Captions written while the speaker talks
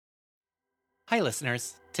Hi,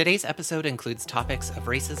 listeners. Today's episode includes topics of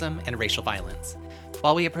racism and racial violence.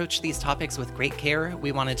 While we approach these topics with great care,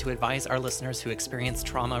 we wanted to advise our listeners who experience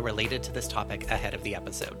trauma related to this topic ahead of the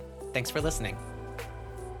episode. Thanks for listening.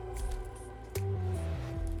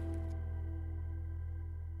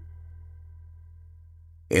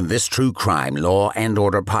 In this true crime Law and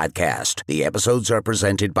Order podcast, the episodes are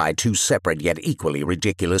presented by two separate yet equally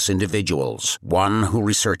ridiculous individuals. One who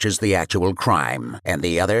researches the actual crime, and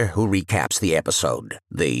the other who recaps the episode.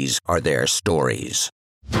 These are their stories.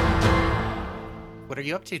 What are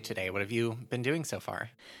you up to today? What have you been doing so far?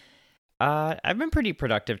 I've been pretty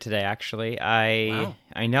productive today, actually. Wow.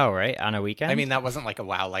 I know, right? On a weekend? I mean, that wasn't like a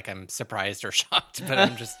wow, like I'm surprised or shocked, but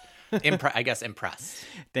I'm just, I guess, impressed.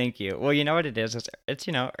 Thank you. Well, you know what it is?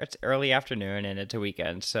 It's early afternoon and it's a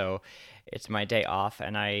weekend, so it's my day off,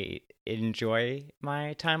 and I enjoy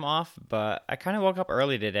my time off, but I kind of woke up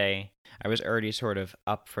early today. I was already sort of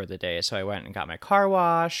up for the day, so I went and got my car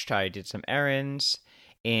washed, I did some errands,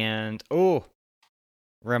 and, I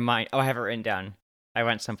have it written down. I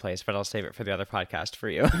went someplace, but I'll save it for the other podcast for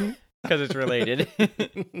you because it's related.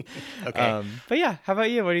 Okay. But yeah, how about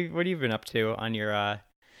you? What have you been up to on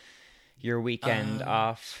your weekend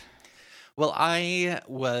off? Well, I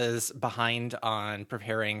was behind on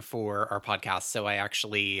preparing for our podcast, so I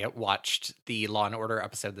actually watched the Law and Order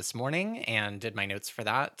episode this morning and did my notes for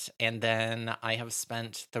that. And then I have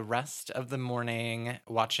spent the rest of the morning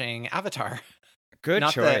watching Avatar. Good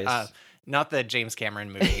choice. Not the James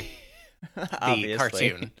Cameron movie. The Obviously.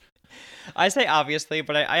 cartoon. I say obviously,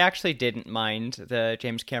 but I actually didn't mind the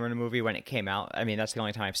James Cameron movie when it came out. I mean, that's the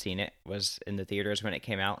only time I've seen it, was in the theaters when it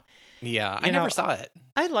came out. Yeah, I never saw it.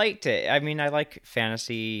 I liked it. I mean, I like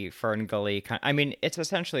fantasy Fern Gully. I mean, it's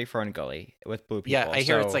essentially Fern Gully with blue people. Yeah, I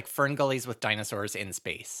hear it's like Fern Gullies with dinosaurs in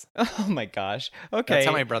space. Oh my gosh. Okay. That's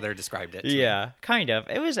how my brother described it to me. Yeah, kind of.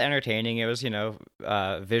 It was entertaining. It was,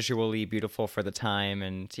 visually beautiful for the time,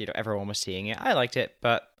 and, everyone was seeing it. I liked it,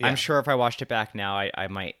 but Yeah. I'm sure if I watched it back now, I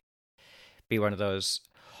might be one of those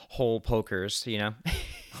hole pokers,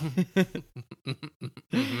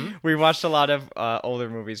 Mm-hmm. We watched a lot of older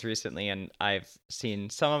movies recently, and I've seen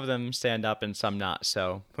some of them stand up and some not,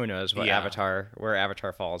 so who knows where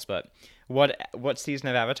Avatar falls. But what season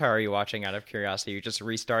of Avatar are you watching, out of curiosity? Are you just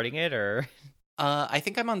restarting it, or? I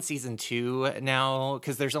think I'm on season 2 now,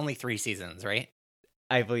 because there's only 3 seasons, right?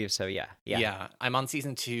 I believe so, yeah. Yeah, I'm on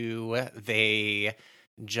season 2. They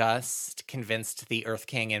just convinced the Earth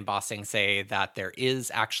King in Ba Sing Se that there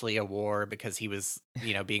is actually a war because he was,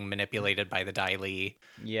 being manipulated by the Dai Li.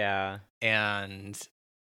 Yeah. And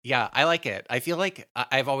yeah, I like it. I feel like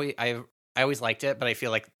I always liked it, but I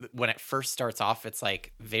feel like when it first starts off, it's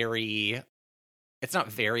like it's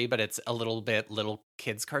not very, but it's a little bit little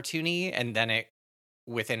kids cartoony. And then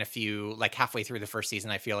within a few, like halfway through the first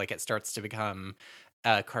season, I feel like it starts to become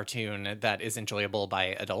a cartoon that is enjoyable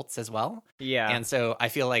by adults as well. Yeah. And so I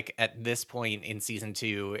feel like at this point in season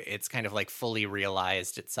 2, it's kind of like fully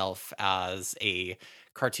realized itself as a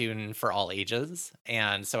cartoon for all ages.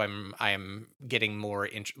 And so I'm getting more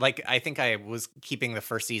like, I think I was keeping the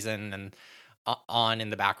first season and on in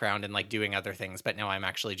the background and like doing other things, but now I'm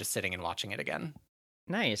actually just sitting and watching it again.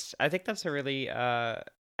 Nice. I think that's a really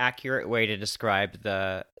accurate way to describe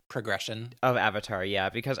the progression of Avatar, yeah,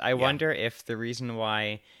 because I wonder if the reason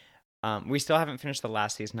why we still haven't finished the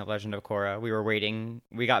last season of Legend of Korra. We were waiting.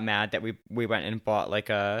 We got mad that we went and bought like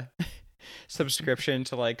a subscription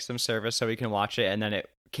to like some service so we can watch it, and then it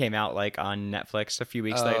came out like on Netflix a few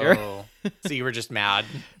weeks later. So you were just mad?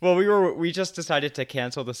 Well, we just decided to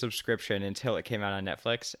cancel the subscription until it came out on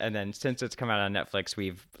Netflix, and then since it's come out on Netflix,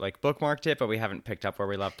 we've like bookmarked it, but we haven't picked up where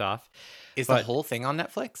we left off. Is the whole thing on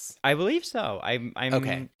Netflix? I believe so. I'm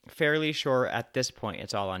okay. Fairly sure at this point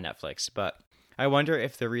it's all on Netflix, but I wonder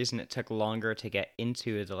if the reason it took longer to get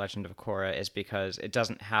into The Legend of Korra is because it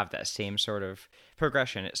doesn't have that same sort of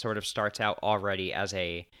progression. It sort of starts out already as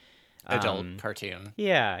a adult cartoon.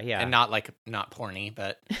 Yeah. And not porny,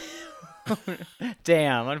 but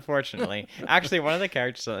damn, unfortunately. Actually, one of the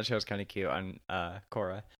characters on the show is kind of cute on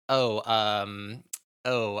Korra.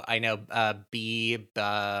 I know.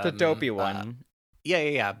 The dopey one.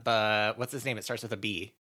 Yeah. But what's his name? It starts with a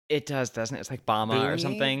B. It does, doesn't it? It's like Bama Boomy? or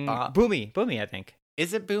something. Boomy, I think.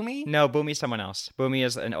 Is it Boomy? No, Boomy's someone else. Boomy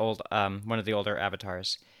is an old, one of the older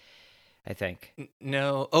avatars, I think.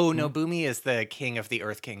 No. Oh, no. Boomy is the king of the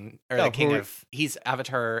Earth King, or the king of. He's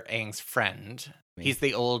Avatar Aang's friend. He's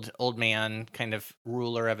the old man, kind of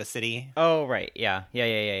ruler of a city. Oh, right. Yeah.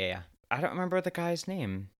 I don't remember the guy's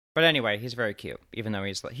name. But anyway, he's very cute, even though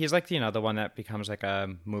he's like, the one that becomes like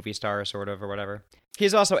a movie star sort of or whatever.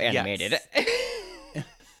 He's also animated. Yes.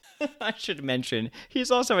 I should mention,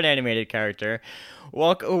 he's also an animated character.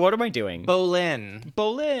 Well, what am I doing? Bolin.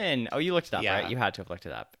 Bolin. Oh, you looked it up, Yeah. right? You had to have looked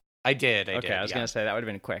it up. I did. Okay, I was yeah. going to say that would have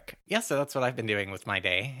been quick. Yeah, so that's what I've been doing with my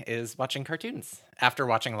day, is watching cartoons after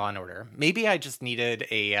watching Law & Order. Maybe I just needed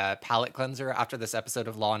a palate cleanser after this episode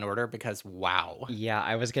of Law & Order, because wow. Yeah,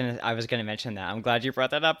 I was gonna mention that. I'm glad you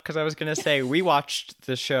brought that up, because I was gonna say we watched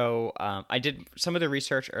the show. I did some of the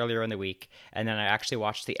research earlier in the week, and then I actually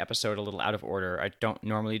watched the episode a little out of order. I don't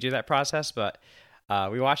normally do that process, but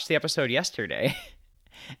we watched the episode yesterday,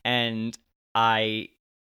 and I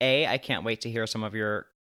can't wait to hear some of your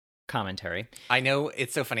commentary. I know,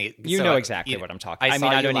 it's so funny. You So, know exactly what I'm talking. I mean, saw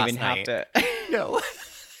I you don't last even have night. to. No.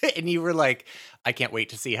 And you were like, I can't wait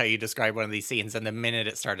to see how you describe one of these scenes. And the minute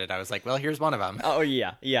it started, I was like, well, here's one of them. Oh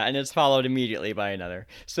yeah, and it's followed immediately by another.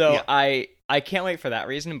 So Yeah. I can't wait for that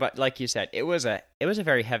reason. But like you said, it was a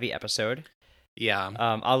very heavy episode. Yeah.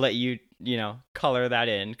 I'll let you color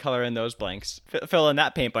in those blanks, fill in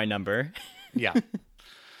that paint by number. Yeah.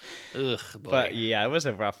 Ugh, boy. But yeah, it was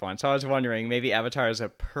a rough one. So I was wondering, maybe Avatar is a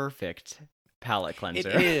perfect palate It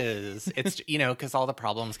cleanser. is. It's, because all the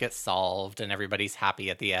problems get solved and everybody's happy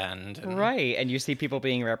at the end. And Right, and you see people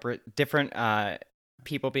being different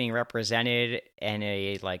people being represented in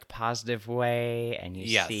a like positive way, and you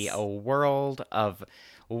Yes. see a world of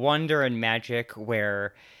wonder and magic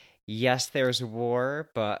where yes, there's war,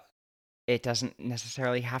 but it doesn't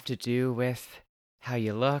necessarily have to do with how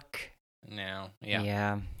you look. No. Yeah.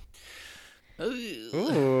 Yeah. Ooh.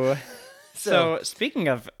 Ooh. So speaking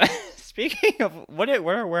of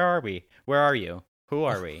where are we? Where are you? Who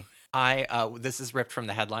are we? This is ripped from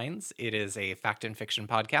the headlines. It is a fact and fiction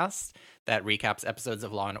podcast that recaps episodes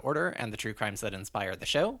of Law and Order and the true crimes that inspire the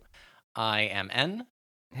show. I am N.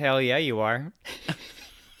 Hell yeah, you are.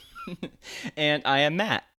 And I am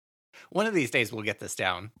Matt. One of these days we'll get this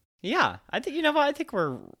down. Yeah, I think I think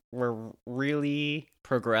we're really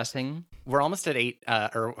progressing. We're almost at 8,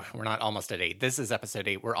 or we're not almost at 8. This is episode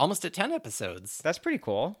 8. We're almost at 10 episodes. That's pretty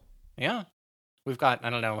cool. Yeah. We've got, I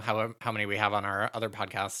don't know how many we have on our other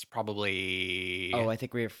podcast. Probably Oh, I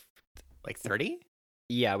think we have. like 30?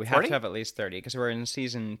 Yeah, we have 40? to have at least 30 because we're in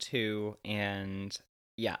season 2, and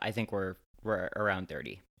yeah, I think we're around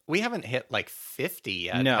 30. We haven't hit like 50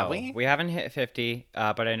 yet, No, have we? haven't hit 50,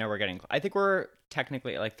 but I know we're getting. I think we're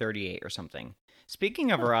technically at like 38 or something.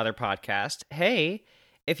 Speaking of our other podcast, hey,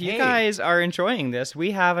 if you Hey. guys are enjoying this,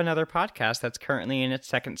 we have another podcast that's currently in its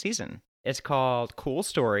second season. It's called Cool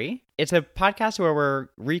Story. It's a podcast where we're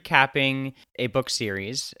recapping a book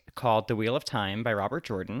series called The Wheel of Time by Robert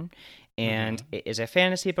Jordan. And it is a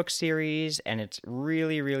fantasy book series, and it's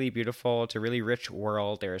really, really beautiful. It's a really rich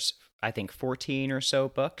world. There's, I think, 14 or so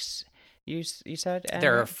books, you said?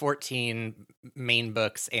 There Anna? are 14 main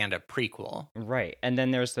books and a prequel. Right. And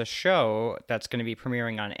then there's the show that's going to be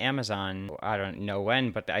premiering on Amazon. I don't know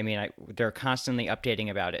when, but I mean, they're constantly updating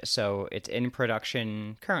about it. So it's in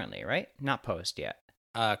production currently, right? Not post yet.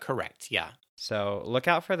 Correct, yeah. So look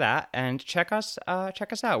out for that and check us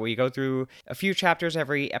out. We go through a few chapters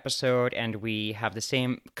every episode, and we have the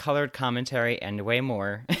same colored commentary and way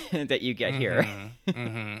more that you get here.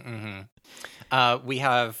 We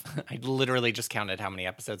have, I literally just counted how many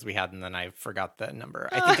episodes we had, and then I forgot the number.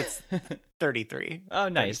 I think it's 33. Oh,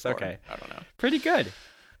 nice. 34. Okay. I don't know. Pretty good.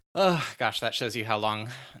 Oh, gosh, that shows you how long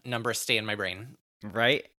numbers stay in my brain.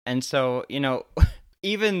 Right? And so,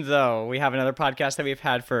 even though we have another podcast that we've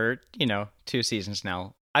had for, 2 seasons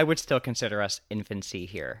now, I would still consider us infancy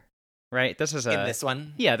here. Right? This is In this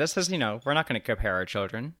one? Yeah, this is, we're not going to compare our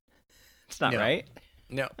children. It's not No. right.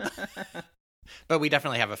 No. But we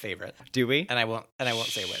definitely have a favorite. Do we? And I won't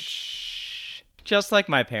say which. Just like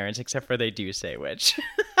my parents, except for they do say which.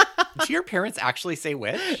 Do your parents actually say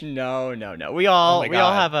which? No. We all my we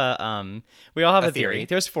all God. have a theory. theory.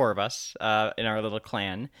 There's 4 of us in our little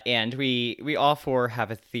clan, and we all 4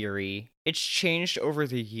 have a theory. It's changed over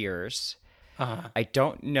the years. Uh-huh. I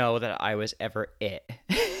don't know that I was ever it.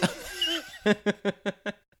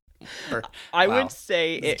 I Wow. would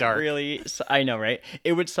say It's it dark. really. I know, right?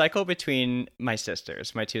 It would cycle between my 2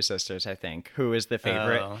 sisters, I think, who is the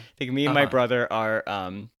favorite. Oh. I think me and my Uh-huh. brother are.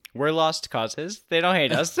 We're lost causes. They don't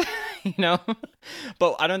hate us,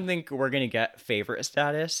 But I don't think we're gonna get favorite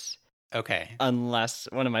status Okay. unless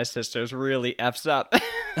one of my sisters really f's up.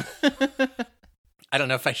 I don't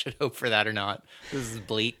know if I should hope for that or not. This is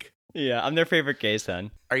bleak. Yeah, I'm their favorite gay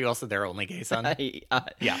son. Are you also their only gay son?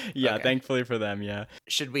 Yeah. Okay. Thankfully for them, yeah.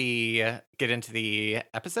 Should we get into the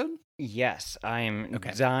episode? Yes, I'm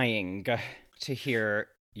Okay. dying to hear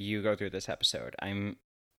you go through this episode. I'm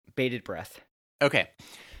bated breath. Okay.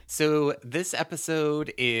 So this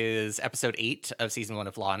episode is episode 8 of season 1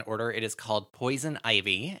 of Law and Order. It is called Poison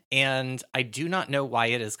Ivy, and I do not know why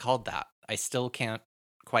it is called that. I still can't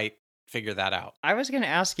quite figure that out. I was going to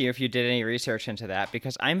ask you if you did any research into that,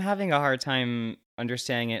 because I'm having a hard time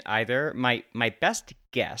understanding it either. My best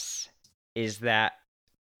guess is that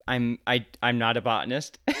I'm not a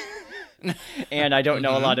botanist. And I don't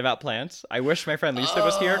know a lot about plants. I wish my friend Lisa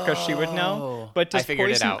was here because she would know. But does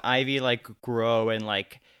poison ivy like grow and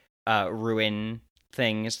like ruin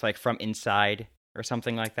things like from inside or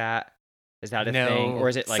something like that? Is that a thing, or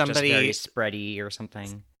is it like just very spready or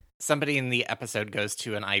something? Somebody in the episode goes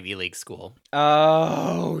to an Ivy League school.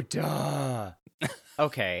 Oh, duh.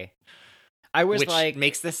 Okay. Which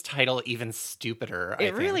makes this title even stupider.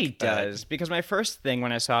 It really does, because my first thing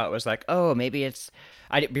when I saw it was like, oh, maybe it's...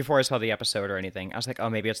 before I saw the episode or anything, I was like, oh,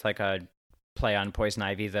 maybe it's like a play on Poison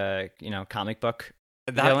Ivy, the comic book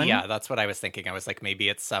villain. Yeah, that's what I was thinking. I was like, maybe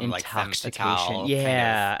it's some like femme fatale.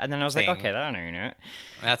 Yeah, and then I was thing. Like, okay, that ain't it.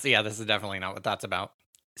 This is definitely not what that's about.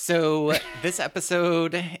 So this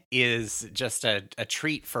episode is just a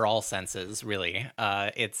treat for all senses, really.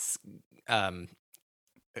 It's...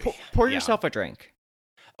 Pour yourself a drink.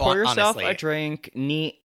 Pour yourself honestly, a drink,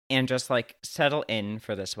 neat, and just like settle in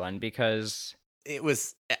for this one, because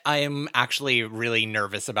I am actually really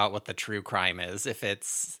nervous about what the true crime is. If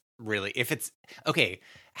it's okay,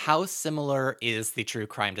 how similar is the true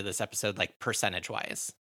crime to this episode, like percentage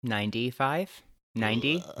wise? 95,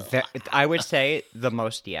 90. I would say the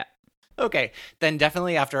most yet. Okay, then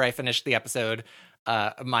definitely after I finish the episode,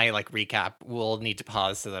 my like recap will need to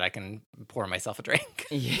pause so that I can pour myself a drink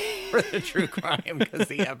for the true crime, because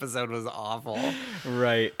the episode was awful.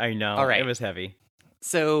 Right, I know. All right, it was heavy.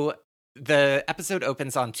 So the episode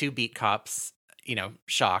opens on 2 beat cops.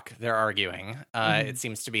 Shock. They're arguing. It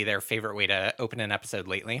seems to be their favorite way to open an episode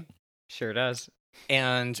lately. Sure does.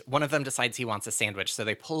 And one of them decides he wants a sandwich, so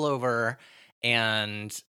they pull over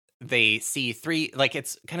and they see 3. Like,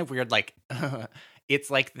 it's kind of weird. Like,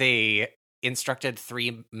 it's like they instructed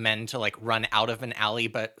 3 men to like run out of an alley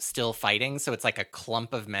but still fighting, so it's like a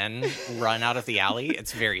clump of men run out of the alley.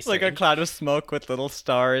 It's very strange. Like a cloud of smoke with little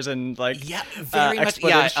stars and like very much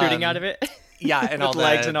shooting out of it. And all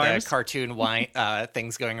legs and the arms. cartoon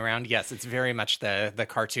things going around. Yes, it's very much the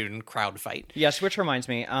cartoon crowd fight. Yes, which reminds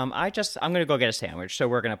me, I'm gonna go get a sandwich, so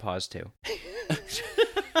we're gonna pause too.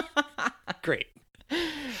 Great.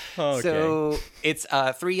 Okay. So it's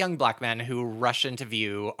 3 young black men who rush into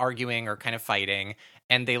view, arguing or kind of fighting,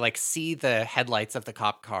 and they like see the headlights of the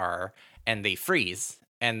cop car and they freeze,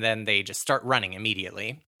 and then they just start running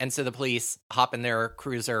immediately. And so the police hop in their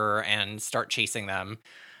cruiser and start chasing them.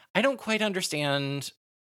 I don't quite understand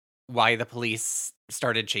why the police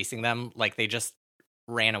started chasing them. Like, they just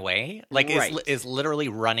ran away. Like, right. is literally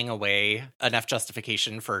running away enough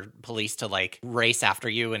justification for police to like race after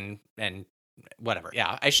you and whatever.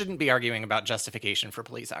 Yeah, I shouldn't be arguing about justification for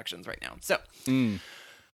police actions right now. So,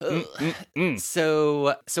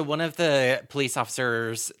 so one of the police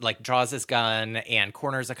officers like draws his gun and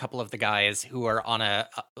corners a couple of the guys who are on a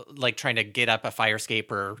like trying to get up a fire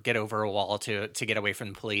escape or get over a wall to get away from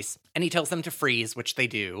the police. And he tells them to freeze, which they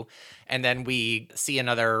do. And then we see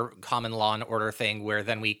another common Law and Order thing where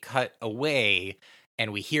then we cut away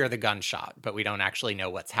and we hear the gunshot, but we don't actually know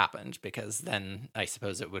what's happened, because then I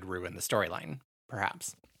suppose it would ruin the storyline,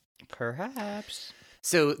 perhaps.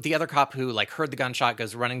 So the other cop who like heard the gunshot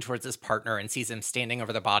goes running towards his partner and sees him standing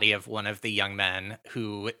over the body of one of the young men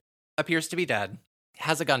who appears to be dead,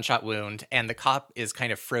 has a gunshot wound, and the cop is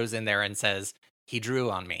kind of frozen there and says, "He drew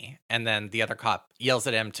on me." And then the other cop yells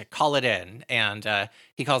at him to call it in, and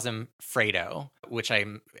he calls him Fredo, which I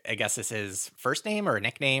guess is his first name or a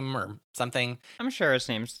nickname or something. I'm sure his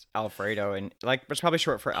name's Alfredo, and like it's probably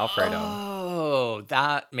short for Alfredo. Oh,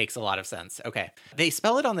 that makes a lot of sense. Okay. They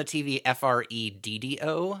spell it on the TV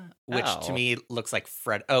Freddo, which to me looks like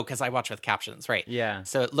Fred. Oh, because I watch with captions, right? Yeah.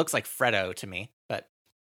 So it looks like Fredo to me, but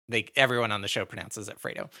everyone on the show pronounces it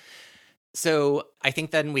Fredo. So I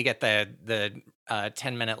think then we get the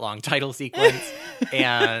 10-minute long title sequence,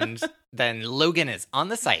 and then Logan is on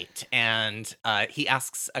the site, and he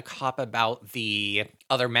asks a cop about the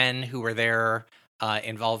other men who were there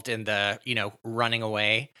involved in the running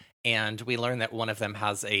away. And we learn that one of them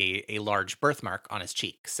has a large birthmark on his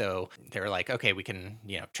cheek. So they're like, okay, we can,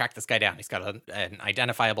 track this guy down. He's got an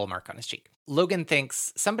identifiable mark on his cheek. Logan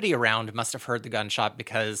thinks somebody around must have heard the gunshot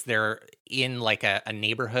because they're in like a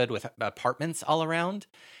neighborhood with apartments all around.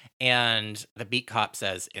 And the beat cop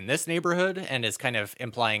says, "In this neighborhood," and is kind of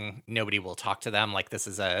implying nobody will talk to them. Like this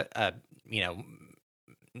is a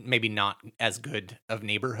maybe not as good of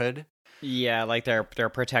neighborhood. Yeah, like they're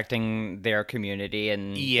protecting their community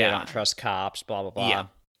and they don't trust cops, blah blah blah.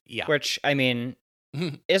 Yeah. Which, I mean,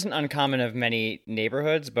 isn't uncommon of many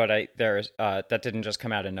neighborhoods, but there's that didn't just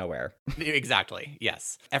come out of nowhere. Exactly.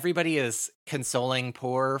 Yes. Everybody is consoling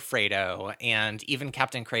poor Fredo, and even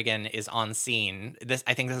Captain Kragen is on scene.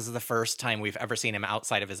 I think this is the first time we've ever seen him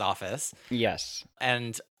outside of his office. Yes.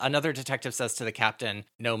 And another detective says to the captain,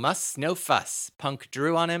 "No muss, no fuss. Punk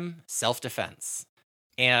drew on him, self-defense."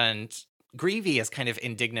 And Greavy is kind of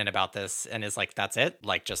indignant about this and is like, "That's it?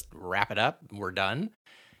 Like, just wrap it up. We're done."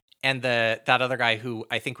 And that other guy, who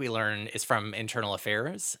I think we learn is from Internal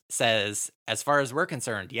Affairs, says, "As far as we're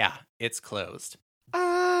concerned, yeah, it's closed."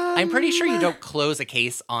 I'm pretty sure you don't close a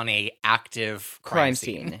case on a active crime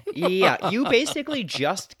scene. Yeah, you basically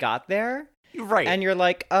just got there. Right. And you're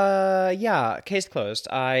like, yeah, case closed.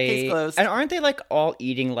 Case closed. And aren't they like all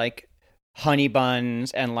eating like honey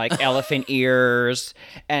buns and like elephant ears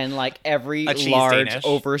and like every large Danish.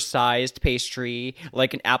 Oversized pastry,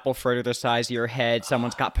 like an apple fritter the size of your head?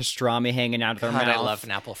 Someone's got pastrami hanging out of their mouth. I love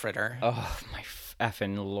an apple fritter. Oh my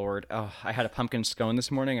effing lord! Oh, I had a pumpkin scone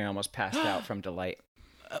this morning. I almost passed out from delight.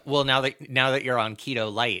 Well, now that you're on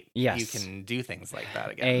keto light, yes, you can do things like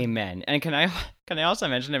that again. Amen. And can I also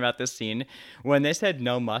mention about this scene when they said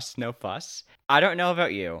no muss, no fuss? I don't know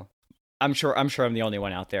about you. I'm sure I'm the only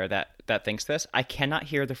one out there that thinks this. I cannot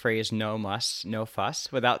hear the phrase no muss, no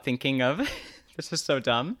fuss without thinking of this is so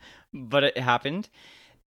dumb, but it happened.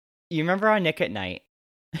 You remember on Nick at Night?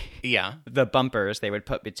 Yeah. The bumpers they would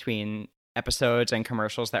put between episodes and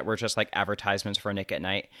commercials that were just like advertisements for Nick at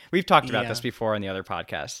Night. We've talked about this before on the other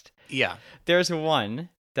podcast. Yeah. There's one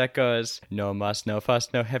that goes, "No muss, no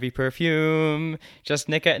fuss, no heavy perfume, just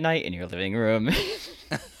Nick at Night in your living room."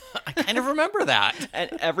 I kind of remember that.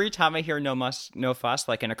 And every time I hear "no muss, no fuss,"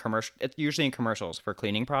 like in a commercial, it's usually in commercials for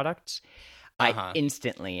cleaning products, I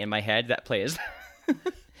instantly in my head that plays.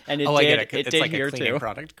 And it did, I get it. It it's did like here a cleaning too.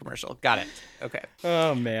 product commercial. Got it. Okay.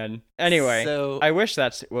 Oh man. Anyway, so I wish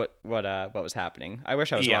that's what was happening. I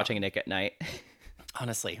wish I was watching Nick at Night.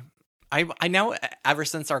 Honestly, I now, ever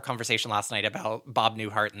since our conversation last night about Bob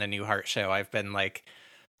Newhart and the Newhart Show, I've been like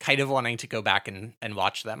kind of wanting to go back and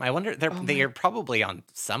watch them. I wonder they are probably on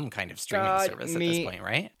some kind of streaming service at this point,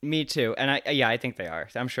 right? Me too. And I think they are.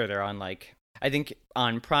 I'm sure they're on like, I think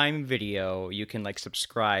on Prime Video you can like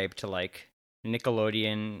subscribe to like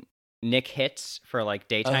Nickelodeon Nick Hits for like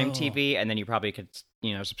daytime TV, and then you probably could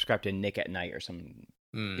subscribe to Nick at Night or some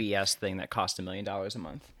BS thing that costs $1 million a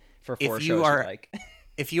month for 4 shows you like.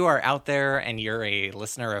 If you are out there and you're a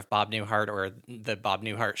listener of Bob Newhart or the Bob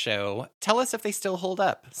Newhart Show, tell us if they still hold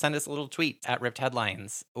up. Send us a little tweet at Ripped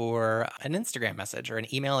Headlines or an Instagram message or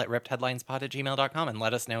an email at rippedheadlinespod@gmail.com and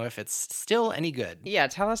let us know if it's still any good. Yeah,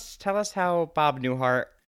 tell us how Bob Newhart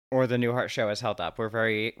or the Newhart Show has held up. We're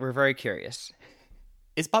very curious.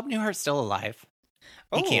 Is Bob Newhart still alive?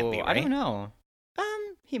 He can't be, right? I don't know.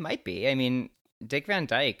 He might be. I mean, Dick Van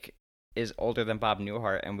Dyke is older than Bob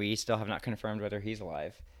Newhart, and we still have not confirmed whether he's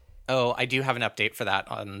alive. Oh, I do have an update for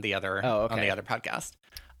that on the other on the other podcast.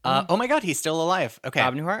 Mm-hmm. Oh my God, he's still alive. Okay,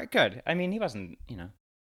 Bob Newhart, good. I mean, he wasn't.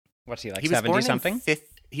 What's he like? 70 something?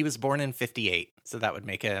 He was born in 58, so that would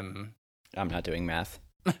make him. I'm not doing math.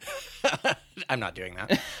 I'm not doing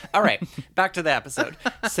that. All right, back to the episode.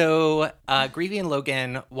 So Greavy and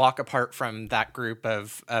Logan walk apart from that group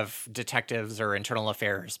of detectives or internal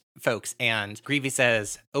affairs folks, and Greavy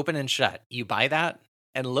says, "Open and shut. You buy that?"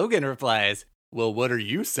 And Logan replies, "Well, what are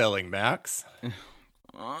you selling, Max?"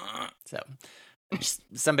 So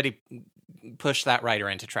somebody push that rider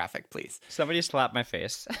into traffic, please. Somebody slap my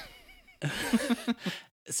face.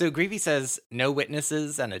 So Greavy says, "No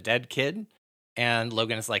witnesses and a dead kid." And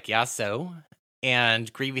Logan is like, "Yeah, so?"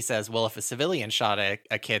 And Greavy says, "Well, if a civilian shot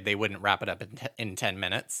a kid, they wouldn't wrap it up in 10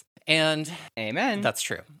 minutes. And amen. That's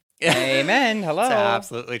true. Amen. Hello. It's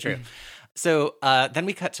absolutely true. So then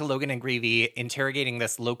we cut to Logan and Greavy interrogating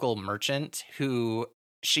this local merchant who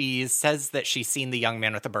she says that she's seen the young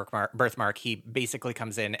man with the birthmark. He basically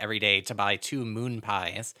comes in every day to buy 2 moon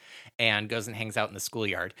pies and goes and hangs out in the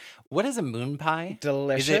schoolyard. What is a moon pie?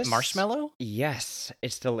 Delicious. Is it marshmallow? Yes,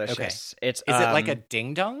 it's delicious. Okay. Is it like a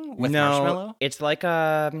ding dong with marshmallow? It's like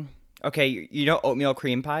okay, you know oatmeal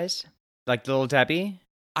cream pies? Like Little Debbie?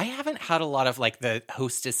 I haven't had a lot of like the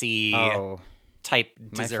hostessy type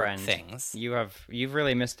dessert things. You've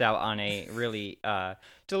really missed out on a really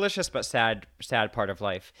delicious but sad part of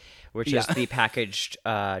life, which is the packaged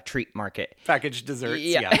treat market. Packaged desserts,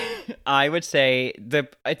 yeah. I would say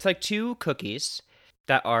it's like 2 cookies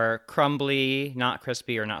that are crumbly, not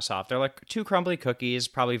crispy or not soft. They're like 2 crumbly cookies,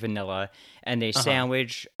 probably vanilla, and they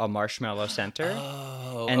sandwich a marshmallow center.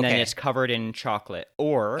 Oh, And then okay. it's covered in chocolate.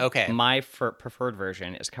 Or Okay. my preferred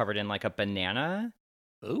version is covered in like a banana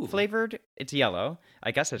Ooh. flavored. It's yellow.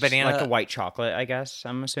 I guess it's Banana- like a white chocolate, I guess,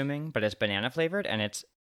 I'm assuming. But it's banana flavored and it's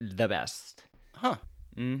the best. Huh.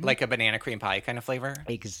 Mhm. Like a banana cream pie kind of flavor?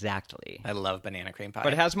 Exactly. I love banana cream pie.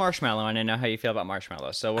 But it has marshmallow, and I know how you feel about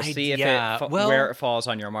marshmallow. So we'll see if where it falls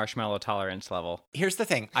on your marshmallow tolerance level. Here's the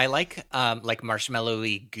thing. I like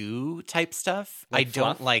marshmallowy goo type stuff. Like I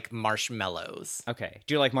don't fluff? like marshmallows. Okay.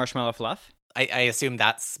 Do you like marshmallow fluff? I assume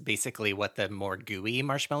that's basically what the more gooey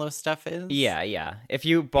marshmallow stuff is. Yeah, yeah. If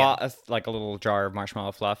you bought a little jar of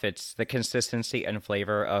marshmallow fluff, it's the consistency and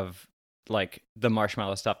flavor of like the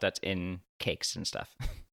marshmallow stuff that's in cakes and stuff.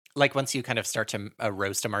 Like once you kind of start to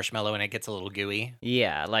roast a marshmallow and it gets a little gooey.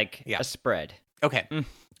 Yeah, like a spread. Okay. Mm.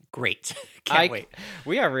 Great. Can't wait.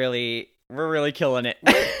 We're really killing it.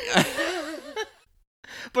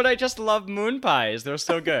 But I just love moon pies. They're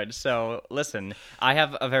so good. So listen, I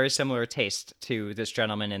have a very similar taste to this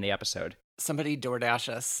gentleman in the episode. Somebody DoorDash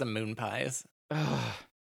us some moon pies. Oh,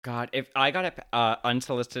 God, if I got a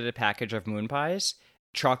unsolicited package of moon pies,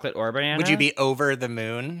 chocolate or banana, Would you be over the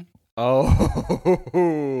moon?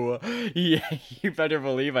 Oh, yeah, you better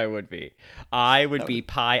believe I would be. I would be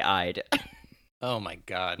pie-eyed. Oh my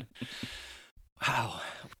God. Wow.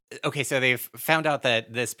 Okay, so they've found out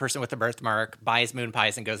that this person with the birthmark buys moon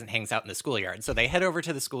pies and goes and hangs out in the schoolyard. So they head over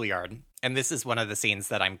to the schoolyard, and this is one of the scenes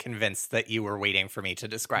that I'm convinced that you were waiting for me to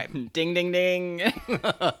describe. Ding, ding, ding.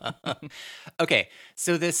 Okay,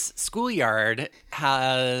 so this schoolyard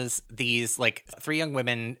has these like 3 young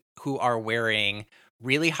women who are wearing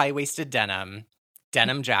really high-waisted denim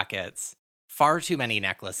jackets, far too many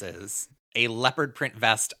necklaces, a leopard print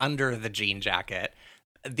vest under the jean jacket.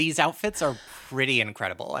 These outfits are pretty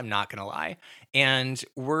incredible, I'm not going to lie. And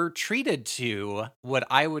we're treated to what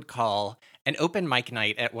I would call an open mic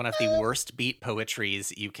night at one of the worst beat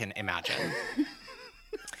poetries you can imagine.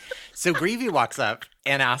 So Greavy walks up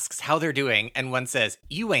and asks how they're doing, and one says,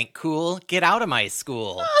 "You ain't cool. Get out of my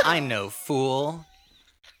school. I'm no fool."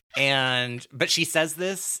 But she says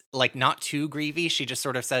this, like, not to Greavy. She just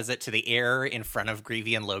sort of says it to the air in front of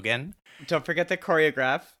Greavy and Logan. Don't forget the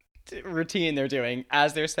choreograph routine they're doing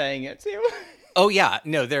as they're saying it too. Oh yeah,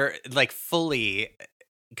 no, they're like fully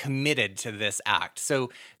committed to this act.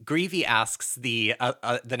 So Greavy asks the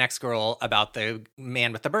next girl about the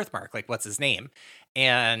man with the birthmark, like what's his name,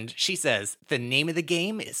 and she says the name of the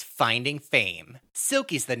game is finding fame.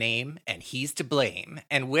 Silky's the name, and he's to blame.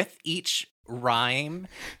 And with each rhyme,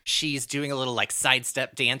 she's doing a little like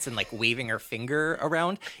sidestep dance and like waving her finger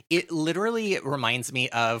around. It literally reminds me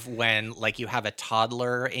of when like you have a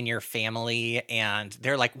toddler in your family and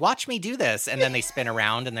they're like, "Watch me do this," and then they spin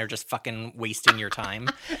around and they're just fucking wasting your time.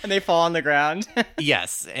 And they fall on the ground.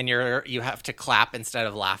 Yes, and you have to clap instead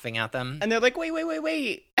of laughing at them. And they're like,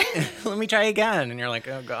 wait. Let me try again. And you're like,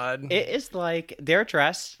 oh God. It is like they're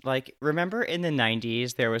dressed like, remember in the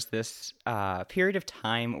 90s, there was this period of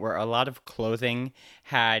time where a lot of clothing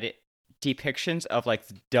had depictions of like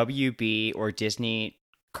WB or Disney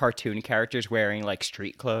cartoon characters wearing like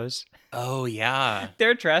street clothes. Oh, yeah.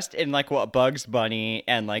 They're dressed in like what Bugs Bunny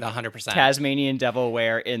and like 100%. Tasmanian Devil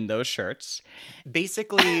wear in those shirts.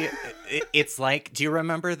 Basically, it's like, do you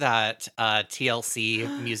remember that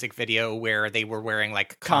TLC music video where they were wearing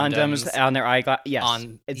like condoms on their eyeglass? Yes.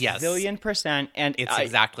 It's yes. $1,000,000,000. And it's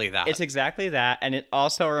exactly that. It's exactly that. And it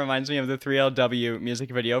also reminds me of the 3LW music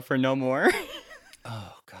video for No More.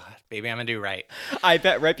 Oh, God. Baby, I'm going to do right. I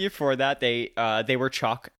bet right before that, they were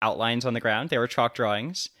chalk outlines on the ground. They were chalk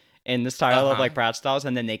drawings in the style of like Bratz dolls,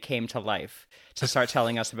 and then they came to life to start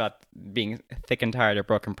telling us about being thick and tired of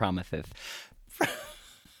broken promises.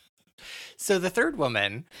 So the third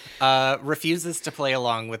woman refuses to play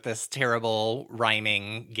along with this terrible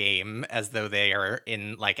rhyming game as though they are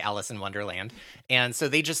in like Alice in Wonderland. And so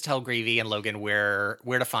they just tell Greavy and Logan where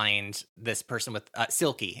to find this person with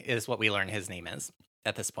Silky is what we learn his name is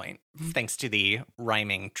at this point, thanks to the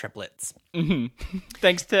rhyming triplets. Mm-hmm.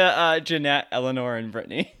 Thanks to Jeanette, Eleanor, and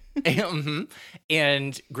Brittany. Mm-hmm.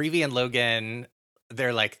 And Greavy and Logan,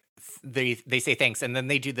 they're like, they say thanks, and then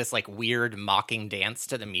they do this like weird mocking dance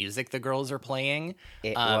to the music the girls are playing.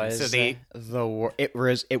 It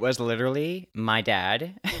was literally my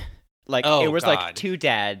dad. Like it was God. like two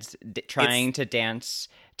dads trying to dance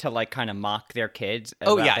to like kind of mock their kids.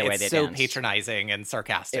 Oh about yeah, the way it's they so danced. patronizing and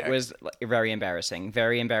sarcastic. It was very embarrassing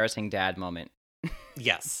dad moment.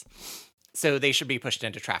 Yes. So they should be pushed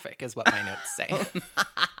into traffic, is what my notes say.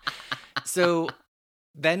 So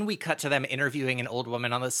then we cut to them interviewing an old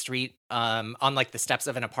woman on the street, on like the steps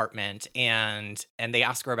of an apartment, and they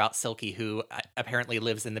ask her about Silky, who apparently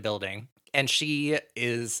lives in the building, and she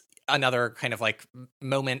is another kind of like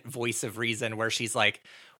moment voice of reason where she's like,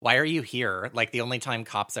 why are you here? Like, the only time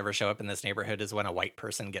cops ever show up in this neighborhood is when a white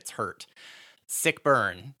person gets hurt. Sick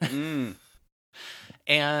burn.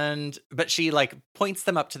 But she like points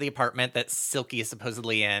them up to the apartment that Silky is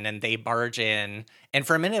supposedly in, and they barge in. And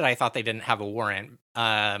for a minute, I thought they didn't have a warrant,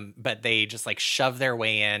 but they just like shove their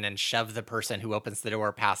way in and shove the person who opens the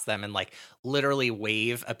door past them and like literally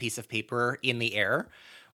wave a piece of paper in the air,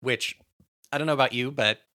 which I don't know about you,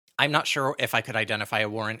 but I'm not sure if I could identify a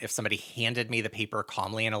warrant if somebody handed me the paper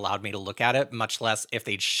calmly and allowed me to look at it, much less if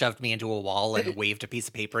they'd shoved me into a wall and waved a piece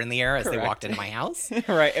of paper in the air as they walked into my house.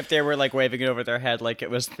 Right, if they were like waving it over their head like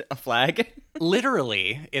it was a flag.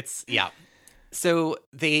 Literally, yeah. So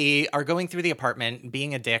they are going through the apartment,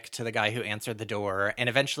 being a dick to the guy who answered the door, and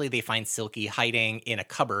eventually they find Silky hiding in a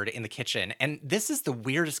cupboard in the kitchen. And this is the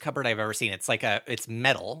weirdest cupboard I've ever seen. It's like it's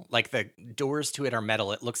metal, like the doors to it are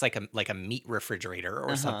metal. It looks like a meat refrigerator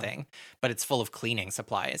or something, but it's full of cleaning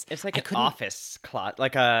supplies. It's like an office closet,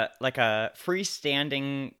 like a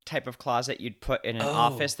freestanding type of closet you'd put in an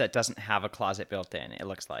office that doesn't have a closet built in. It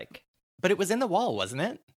looks like, but it was in the wall, wasn't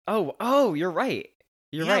it? Oh, you're right.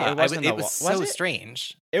 You're right. It was so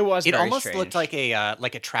strange. It was. It very almost strange. looked like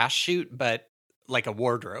a trash chute, but like a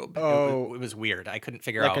wardrobe. It was weird. I couldn't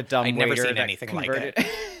figure out. Like a dumb I'd never waiter seen that anything like converted it.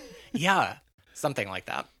 Yeah, something like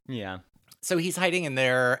that. Yeah. So he's hiding in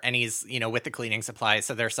there, and he's with the cleaning supplies.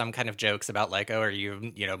 So there's some kind of jokes about like, oh, are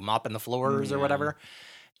you mopping the floors or whatever?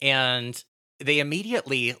 And they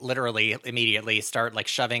literally immediately start like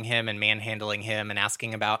shoving him and manhandling him and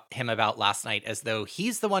asking about him about last night as though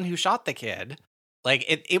he's the one who shot the kid. Like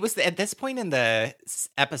it was at this point in the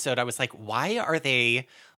episode, I was like, why are they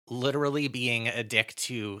literally being a dick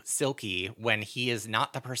to Silky when he is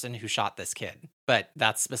not the person who shot this kid? But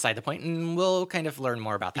that's beside the point, and we'll kind of learn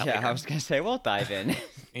more about that later. I was going to say, we'll dive in.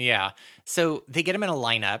 Yeah. So they get him in a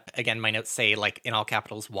lineup. Again, my notes say like in all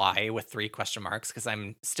capitals Y with 3 question marks, because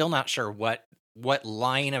I'm still not sure what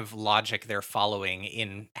line of logic they're following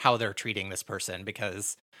in how they're treating this person,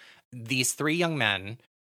 because these 3 young men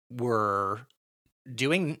were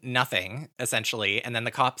doing nothing, essentially, and then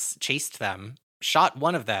the cops chased them, shot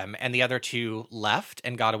one of them, and the other 2 left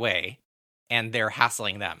and got away, and they're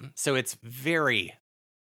hassling them. So it's very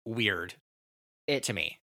weird to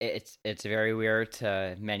me. It's very weird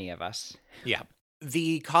to many of us. Yeah.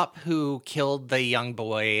 The cop who killed the young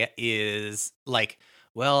boy is like,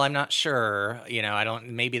 well, I'm not sure,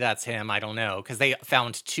 maybe that's him, I don't know, because they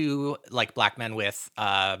found 2 like black men with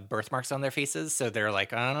birthmarks on their faces, so they're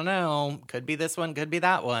like, I don't know, could be this one, could be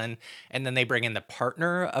that one, and then they bring in the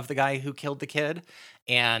partner of the guy who killed the kid,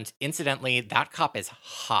 and incidentally, that cop is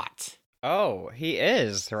hot. Oh, he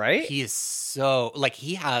is, right? He is so, like,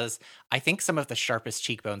 he has, I think, some of the sharpest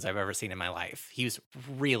cheekbones I've ever seen in my life. He's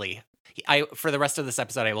really, for the rest of this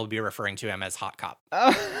episode, I will be referring to him as Hot Cop.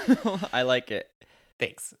 Oh, I like it.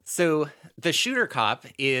 Thanks. So the shooter cop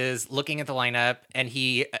is looking at the lineup, and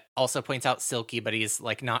he also points out Silky, but he's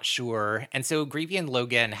like not sure. And so Greavy and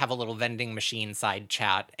Logan have a little vending machine side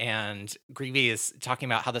chat, and Greavy is talking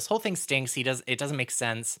about how this whole thing stinks. It doesn't make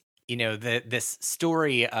sense. This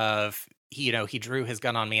story of he drew his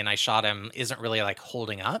gun on me and I shot him isn't really like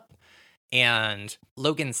holding up. And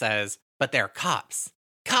Logan says, but they're cops.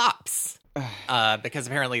 Because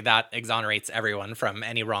apparently that exonerates everyone from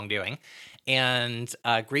any wrongdoing. And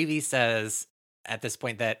Greavy says at this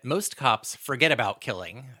point that most cops forget about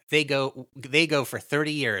killing. They go for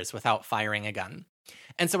 30 years without firing a gun.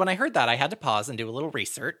 And so when I heard that, I had to pause and do a little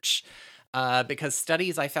research because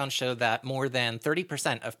studies I found show that more than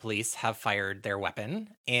 30% of police have fired their weapon,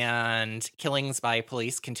 and killings by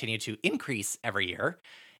police continue to increase every year.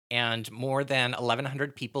 And more than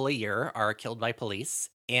 1,100 people a year are killed by police.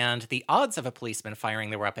 And the odds of a policeman firing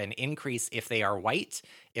their weapon increase if they are white,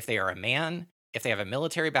 if they are a man, if they have a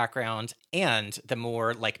military background, and the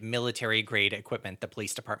more like military grade equipment the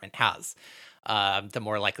police department has, the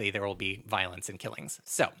more likely there will be violence and killings.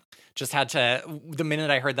 So just had to, the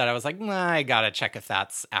minute I heard that, I was like, I gotta check if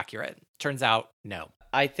that's accurate. Turns out, no.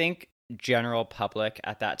 I think general public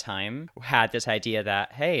at that time had this idea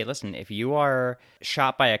that, hey, listen, if you are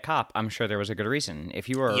shot by a cop, I'm sure there was a good reason. If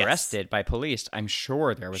you were arrested by police, I'm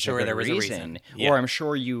sure there was a good reason. Yeah. Or I'm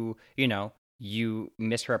sure you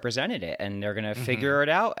misrepresented it, and they're going to figure it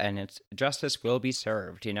out, and it's justice will be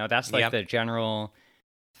served. That's like the general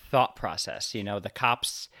thought process. The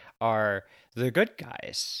cops are the good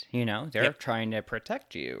guys. They're trying to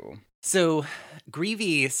protect you. So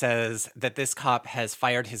Greavy says that this cop has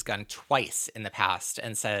fired his gun twice in the past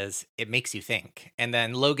and says it makes you think. And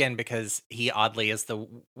then Logan, because he oddly is the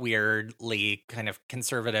weirdly kind of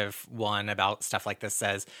conservative one about stuff like this,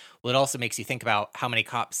 says, well, it also makes you think about how many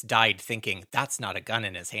cops died thinking that's not a gun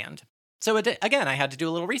in his hand. So again, I had to do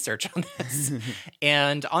a little research on this.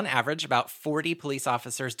 And on average, about 40 police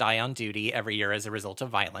officers die on duty every year as a result of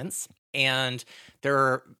violence. And there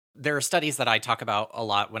are studies that I talk about a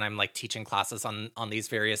lot when I'm like teaching classes on these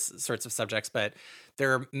various sorts of subjects, but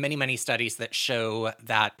there are many, many studies that show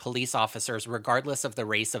that police officers, regardless of the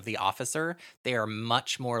race of the officer, they are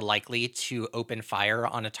much more likely to open fire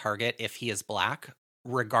on a target if he is black,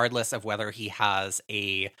 regardless of whether he has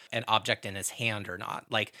an object in his hand or not.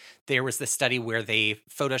 Like there was this study where they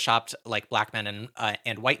photoshopped like black men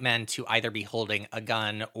and white men to either be holding a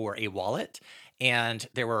gun or a wallet. And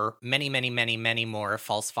there were many, many, many, many more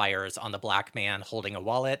false fires on the black man holding a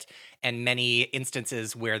wallet, and many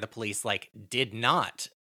instances where the police like did not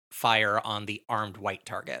fire on the armed white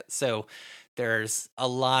target. So there's a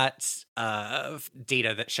lot of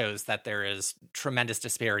data that shows that there is tremendous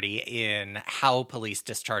disparity in how police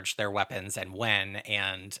discharge their weapons and when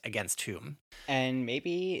and against whom. And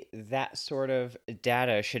maybe that sort of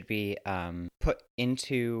data should be put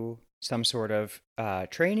into some sort of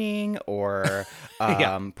training or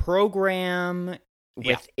program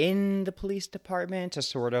within the police department to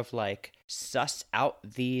sort of like suss out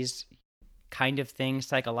these kind of things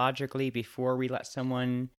psychologically before we let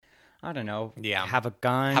someone, I don't know, have a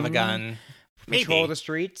gun. Patrol the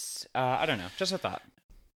streets. I don't know. Just a thought.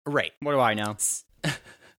 Right. What do I know?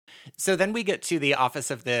 So then we get to the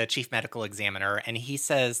office of the chief medical examiner, and he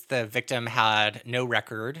says the victim had no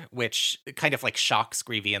record, which kind of like shocks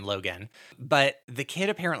Greavy and Logan. But the kid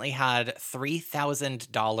apparently had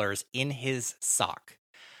 $3,000 in his sock.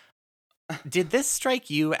 Did this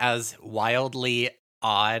strike you as wildly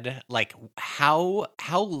odd? Like how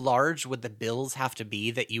large would the bills have to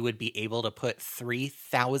be that you would be able to put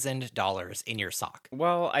 $3,000 in your sock?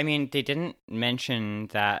 Well, I mean, they didn't mention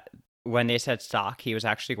that when they said sock, he was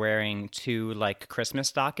actually wearing 2 like Christmas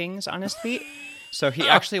stockings on his feet. So he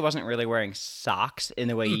actually wasn't really wearing socks in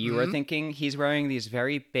the way you were thinking. He's wearing these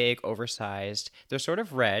very big, oversized, they're sort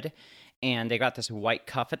of red, and they got this white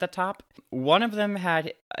cuff at the top. One of them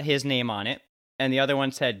had his name on it, and the other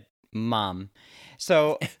one said Mom.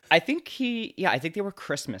 So I think they were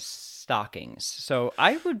Christmas stockings. So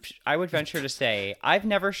I would venture to say I've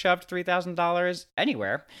never shoved $3,000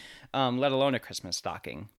 anywhere, let alone a Christmas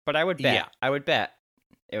stocking. But I would bet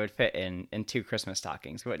it would fit in 2 Christmas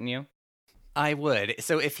stockings, wouldn't you? I would.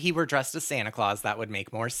 So if he were dressed as Santa Claus, that would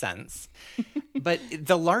make more sense. But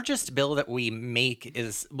the largest bill that we make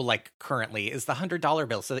is like currently is the $100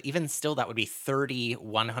 bill. So even still, that would be 30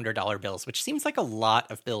 $100 bills, which seems like a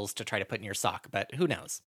lot of bills to try to put in your sock, but who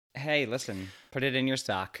knows? Hey, listen, put it in your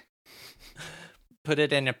sock. Put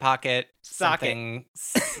it in a pocket. Sock something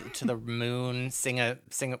to the moon. Sing a.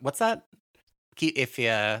 What's that? If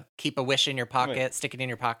you keep a wish in your pocket, stick it in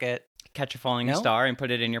your pocket. Catch a falling star and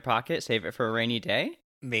put it in your pocket. Save it for a rainy day.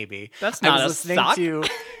 Maybe that's not a sock.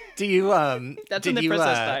 Do you? That's in the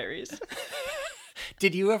Princess Diaries.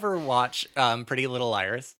 Did you ever watch Pretty Little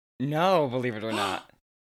Liars? No, believe it or not.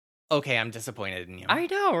 Okay, I'm disappointed in you. I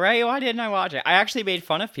know, right? Why didn't I watch it? I actually made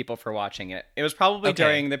fun of people for watching it. It was probably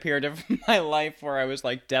during the period of my life where I was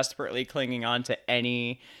like desperately clinging on to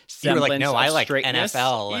any semblance you were like, no, I like straightness.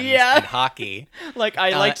 NFL and hockey. Like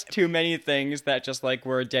I liked too many things that just like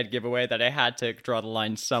were a dead giveaway that I had to draw the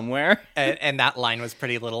line somewhere. And that line was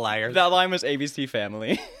Pretty Little Liars. That line was ABC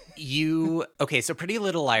Family. So Pretty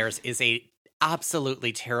Little Liars is a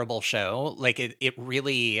absolutely terrible show. Like it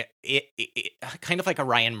really kind of like a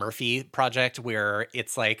Ryan Murphy project where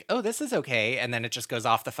it's like, oh, this is okay, and then it just goes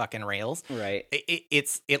off the fucking rails. Right.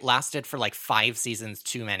 It lasted for like 5 seasons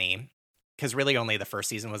too many, because really only the first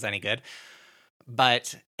season was any good.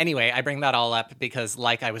 But anyway, I bring that all up because,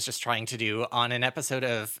 like I was just trying to do on an episode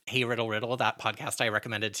of Hey Riddle Riddle, that podcast I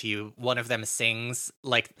recommended to you, one of them sings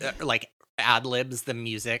like ad-libs the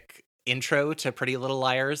music intro to Pretty Little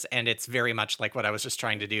Liars, and it's very much like what I was just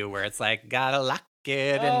trying to do, where it's like, gotta lock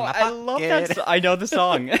it in my pocket. I love that I know the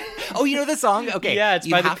song. Oh, you know the song? Okay. Yeah, it's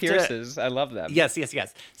by the Pierces. I love them. Yes.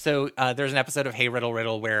 So there's an episode of Hey Riddle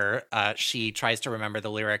Riddle where she tries to remember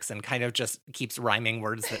the lyrics and kind of just keeps rhyming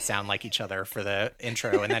words that sound like each other for the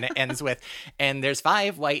intro, and then it ends with, and there's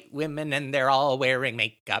 5 white women and they're all wearing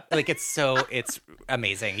makeup. Like it's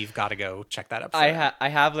amazing. You've got to go check that up. I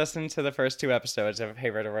have listened to the first 2 episodes of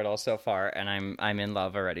Hey Riddle Riddle so far, and I'm in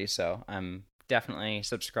love already. So I'm definitely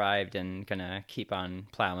subscribed and gonna keep on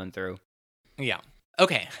plowing through. Yeah.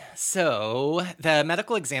 Okay, so the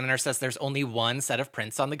medical examiner says there's only one set of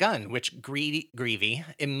prints on the gun, which Greavy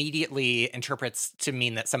immediately interprets to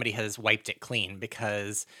mean that somebody has wiped it clean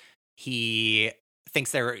because he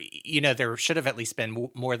thinks there should have at least been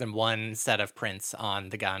more than one set of prints on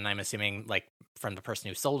the gun. I'm assuming like from the person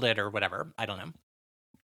who sold it or whatever. I don't know.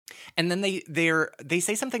 And then they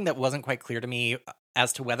say something that wasn't quite clear to me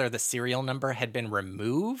as to whether the serial number had been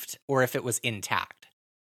removed or if it was intact.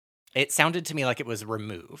 It sounded to me like it was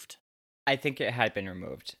removed. I think it had been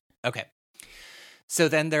removed. Okay. So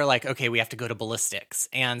then they're like, okay, we have to go to ballistics.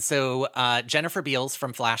 And so Jennifer Beals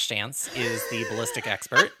from Flashdance is the ballistic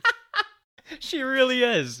expert. She really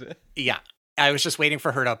is. Yeah. I was just waiting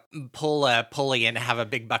for her to pull a pulley and have a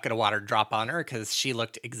big bucket of water drop on her because she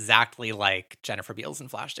looked exactly like Jennifer Beals in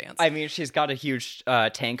Flashdance. I mean, she's got a huge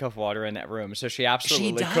tank of water in that room, so she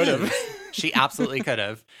absolutely could have. She absolutely could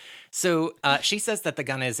have. So she says that the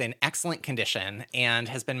gun is in excellent condition and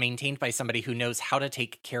has been maintained by somebody who knows how to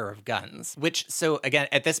take care of guns. Which, so again,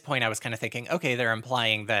 at this point, I was kind of thinking, okay, they're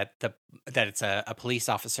implying that it's a police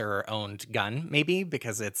officer owned gun, maybe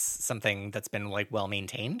because it's something that's been like well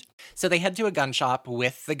maintained. So they head to a gun shop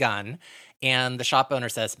with the gun, and the shop owner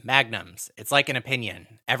says, "Magnums. It's like an opinion.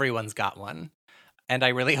 Everyone's got one." And I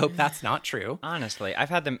really hope that's not true. Honestly, I've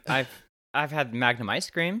had them. I've had Magnum ice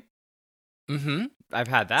cream. Mm-hmm. I've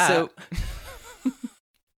had that.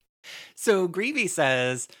 So Greavy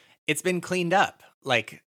says it's been cleaned up.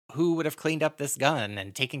 Like, who would have cleaned up this gun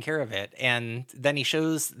and taken care of it? And then he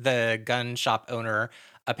shows the gun shop owner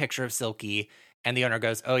a picture of Silky, and the owner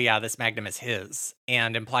goes, "Oh yeah, this Magnum is his,"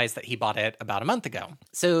 and implies that he bought it about a month ago.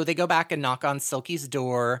 So they go back and knock on Silky's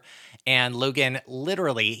door, and Logan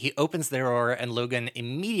he opens the door, and Logan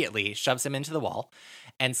immediately shoves him into the wall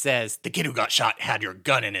and says, "The kid who got shot had your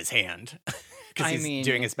gun in his hand." Because he's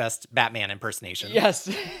doing his best Batman impersonation. Yes.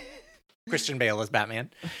 Christian Bale as Batman.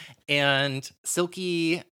 And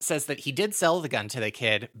Silky says that he did sell the gun to the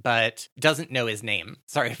kid, but doesn't know his name.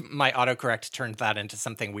 Sorry, my autocorrect turned that into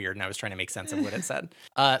something weird, and I was trying to make sense of what it said.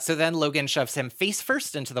 So then Logan shoves him face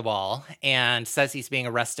first into the wall and says he's being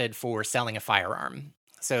arrested for selling a firearm.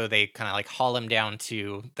 So they kind of like haul him down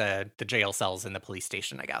to the jail cells in the police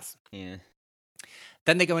station, I guess. Yeah.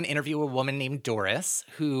 Then they go and interview a woman named Doris,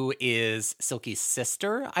 who is Silky's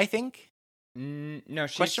sister, I think. No,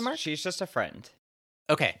 Question mark? She's just a friend.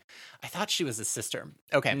 Okay. I thought she was a sister.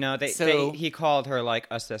 Okay. No, he called her like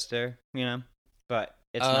a sister, but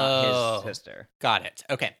it's not his sister. Got it.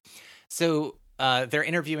 Okay. So they're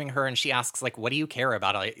interviewing her, and she asks, like, what do you care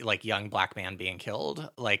about a like young black man being killed?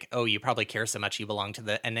 Like, oh, you probably care so much you belong to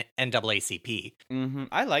the NAACP. Mm-hmm.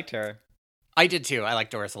 I liked her. I did too. I like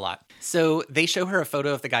Doris a lot. So they show her a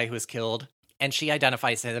photo of the guy who was killed, and she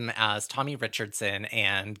identifies him as Tommy Richardson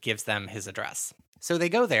and gives them his address. So they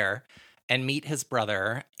go there and meet his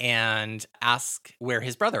brother and ask where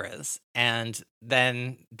his brother is. And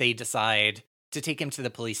then they decide to take him to the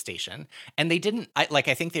police station. And they didn't, I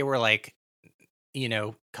think they were like,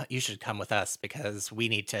 you should come with us because we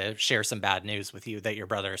need to share some bad news with you that your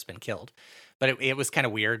brother has been killed. But it was kind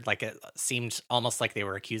of weird. Like, it seemed almost like they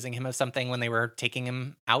were accusing him of something when they were taking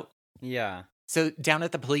him out. Yeah. So down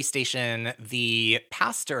at the police station, the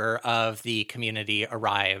pastor of the community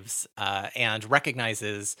arrives and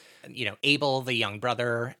recognizes, Abel, the young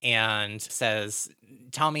brother, and says,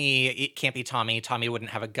 Tommy, it can't be Tommy. Tommy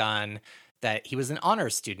wouldn't have a gun. That he was an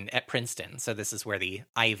honors student at Princeton. So this is where the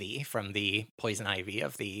ivy from the poison ivy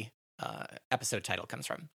of the episode title comes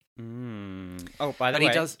from. Oh, by the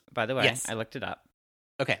way, yes. I looked it up.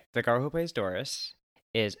 Okay. The girl who plays Doris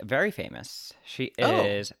is very famous. She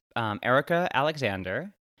is Erica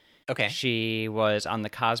Alexander. Okay. She was on The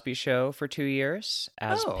Cosby Show for 2 years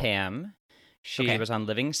as Pam. She was on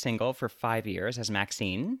Living Single for 5 years as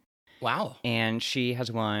Maxine. Wow. And she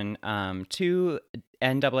has won 2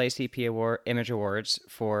 NAACP Image Awards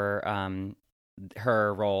for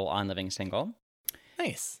her role on Living Single.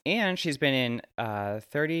 Nice. And she's been in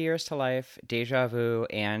 30 Years to Life, Deja Vu,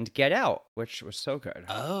 and Get Out, which was so good.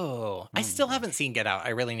 Oh, I still haven't seen Get Out. I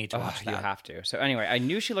really need to watch that. You have to. So anyway, I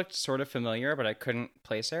knew she looked sort of familiar, but I couldn't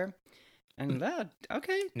place her. And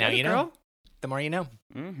okay. Now you know. Girl. The more you know.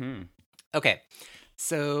 Mm-hmm. Okay.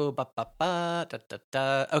 So,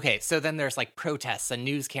 Okay, so then there's like protests and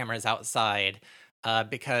news cameras outside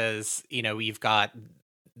because, you've got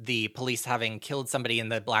the police having killed somebody in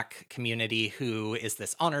the black community who is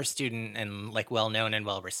this honor student and like well-known and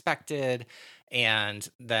well-respected. And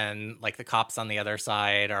then like the cops on the other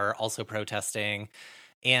side are also protesting.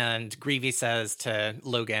 And Greavy says to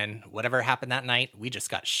Logan, whatever happened that night, we just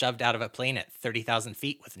got shoved out of a plane at 30,000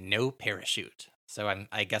 feet with no parachute. So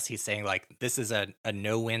I guess he's saying like this is a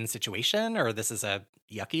no-win situation, or this is a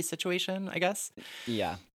yucky situation, I guess.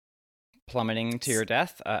 Yeah. Plummeting to your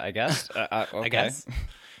death, I guess. Okay. I guess.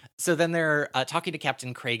 So then they're talking to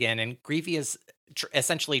Captain Cragen, and Greavy is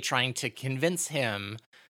essentially trying to convince him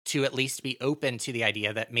to at least be open to the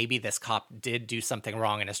idea that maybe this cop did do something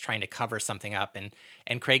wrong and is trying to cover something up.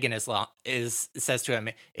 And Cragen says to him,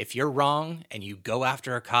 if you're wrong and you go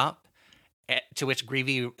after a cop, to which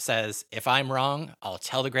Greavy says, if I'm wrong, I'll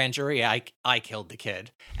tell the grand jury I killed the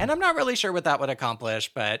kid. And I'm not really sure what that would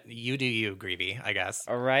accomplish, but you do you, Greavy, I guess.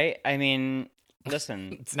 All right. I mean,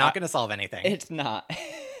 listen. It's not going to solve anything. It's not.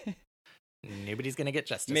 Nobody's going to get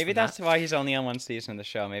justice. Maybe that's why he's only on one season of the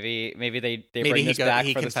show. Maybe they bring this back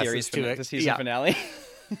for the season finale.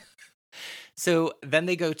 So then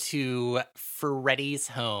they go to Freddy's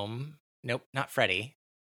home. Nope, not Freddy.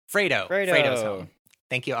 Fredo's home.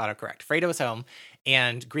 Thank you, autocorrect. Fredo's home,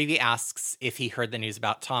 and Greavy asks if he heard the news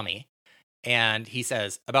about Tommy. And he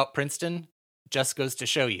says, about Princeton, just goes to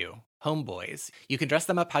show you, homeboys, you can dress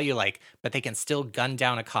them up how you like, but they can still gun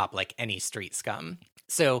down a cop like any street scum.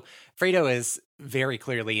 So Fredo is very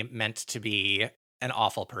clearly meant to be an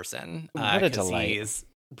awful person. What a delight. He's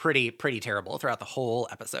pretty terrible throughout the whole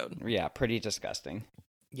episode. Yeah, pretty disgusting.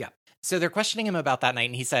 Yeah. So they're questioning him about that night,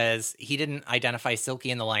 and he says he didn't identify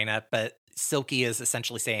Silky in the lineup, but Silky is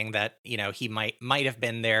essentially saying that, you know, he might have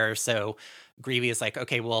been there. So Greavy is like,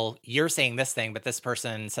 okay, well, you're saying this thing, but this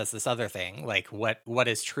person says this other thing. Like, what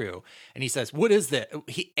is true? And he says, what is this?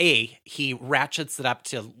 He ratchets it up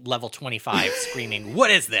to level 25, screaming,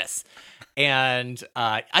 what is this? And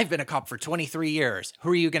I've been a cop for 23 years.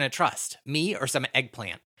 Who are you going to trust, me or some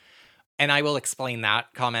eggplant? And I will explain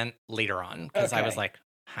that comment later on, because I was like,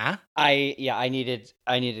 huh? I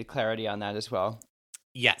needed clarity on that as well.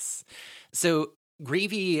 Yes. So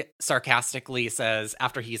Greavy sarcastically says,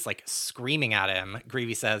 after he's like screaming at him,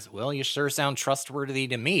 Greavy says, well, you sure sound trustworthy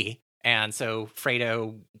to me. And so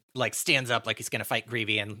Fredo like stands up like he's going to fight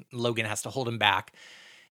Greavy, and Logan has to hold him back.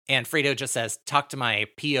 And Fredo just says, talk to my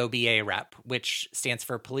POBA rep, which stands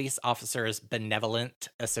for Police Officers Benevolent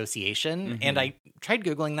Association. Mm-hmm. And I tried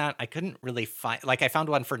Googling that. I couldn't really find, like I found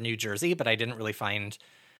one for New Jersey, but I didn't really find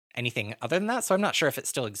anything other than that. So I'm not sure if it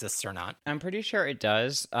still exists or not. I'm pretty sure it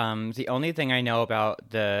does. The only thing I know about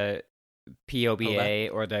the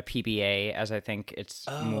POBA or the PBA, as I think it's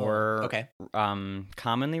more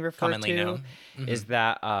commonly referred to, known. is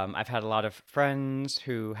that I've had a lot of friends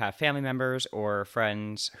who have family members or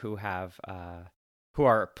friends who have who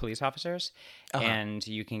are police officers, and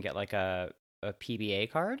you can get like a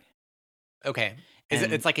PBA card. Okay.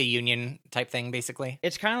 It's like a union type thing, basically?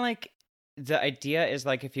 It's kind of like, the idea is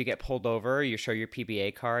like if you get pulled over, you show your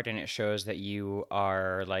PBA card and it shows that you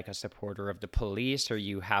are like a supporter of the police, or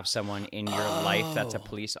you have someone in your life that's a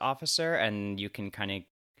police officer, and you can kind of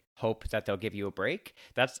hope that they'll give you a break.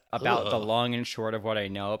 That's about the long and short of what I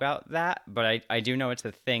know about that. But I do know it's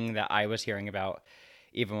a thing that I was hearing about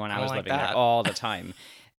even when I was living there all the time.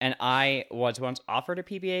 And I was once offered a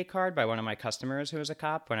PBA card by one of my customers who was a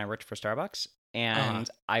cop when I worked for Starbucks. And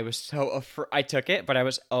I was so I took it, but I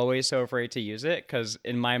was always so afraid to use it because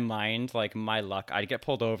in my mind, like my luck, I'd get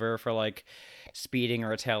pulled over for like speeding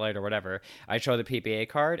or a taillight or whatever. I'd show the PBA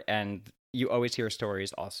card, and you always hear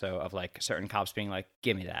stories also of like certain cops being like,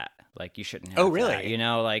 "Give me that." Like, you shouldn't have that, you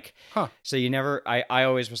know, like, so you never, I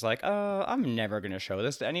always was like, oh, I'm never going to show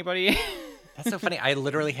this to anybody. That's so funny. I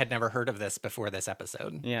literally had never heard of this before this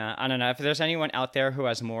episode. Yeah, I don't know. If there's anyone out there who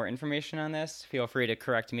has more information on this, feel free to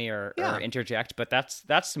correct me or interject, but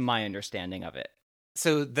that's my understanding of it.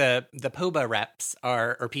 So the POBA reps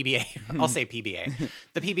or PBA, I'll say PBA.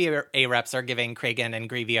 The PBA reps are giving Cragen and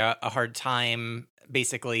Greavy a hard time,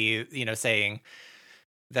 basically, you know, saying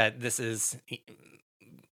that this is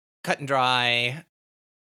cut and dry,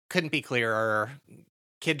 couldn't be clearer.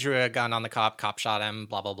 Kid drew a gun on the cop shot him,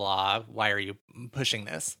 blah, blah, blah. Why are you pushing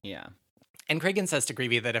this? Yeah. And Cragen says to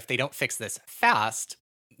Greavy that if they don't fix this fast,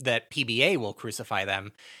 that PBA will crucify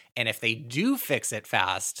them. And if they do fix it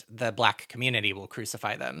fast, the black community will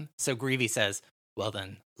crucify them. So Greavy says, well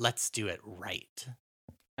then, let's do it right.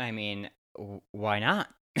 I mean, why not?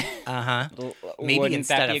 Maybe Wouldn't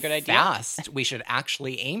instead that be a of good idea? fast, we should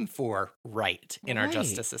actually aim for right in our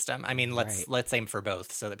justice system. I mean, let's aim for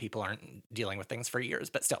both so that people aren't dealing with things for years,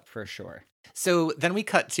 but still. For sure. So then we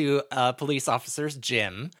cut to police officer's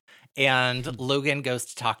gym, and Logan goes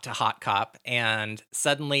to talk to Hot Cop, and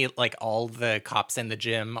suddenly, like, all the cops in the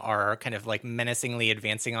gym are kind of, like, menacingly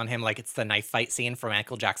advancing on him, like it's the knife fight scene from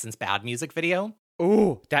Michael Jackson's Bad music video.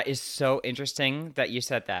 Ooh, that is so interesting that you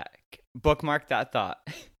said that. Bookmark that thought.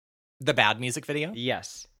 The Bad music video?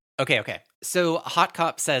 Yes. Okay. So Hot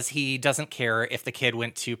Cop says he doesn't care if the kid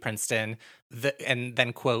went to Princeton, and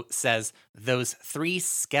then, quote, says, those 3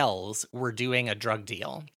 skells were doing a drug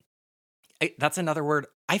deal. That's another word.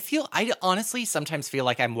 I honestly sometimes feel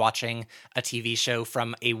like I'm watching a TV show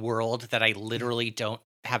from a world that I literally don't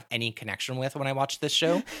have any connection with when I watch this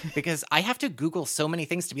show, because I have to Google so many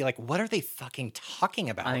things to be like, what are they fucking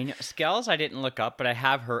talking about? I know Skells I didn't look up, but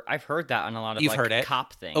I've heard that on a lot of You've heard it?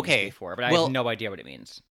 cop things Okay. before, but I have no idea what it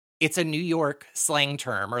means. It's a New York slang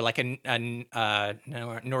term, or like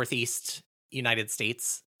Northeast United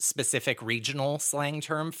States specific regional slang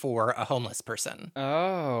term for a homeless person.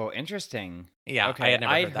 Oh, interesting. Yeah, okay. I had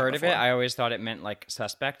never heard that of it. before. I always thought it meant like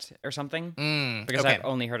suspect or something, because okay. I've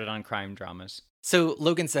only heard it on crime dramas. So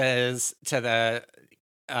Logan says to the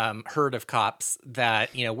herd of cops that,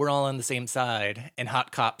 we're all on the same side. And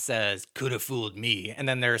Hot Cop says, could have fooled me. And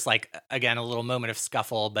then there's like, again, a little moment of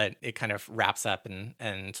scuffle, but it kind of wraps up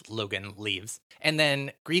and Logan leaves. And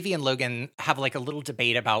then Greavy and Logan have like a little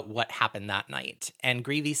debate about what happened that night. And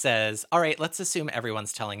Greavy says, all right, let's assume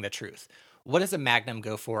everyone's telling the truth. What does a Magnum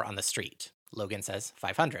go for on the street? Logan says,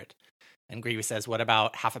 500. And Greavy says, what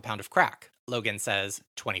about half a pound of crack? Logan says,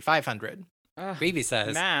 2,500. Greavy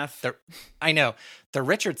says, math. I know. The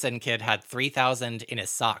Richardson kid had 3,000 in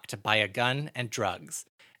his sock to buy a gun and drugs.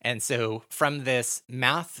 And so from this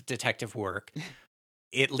math detective work,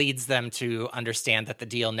 it leads them to understand that the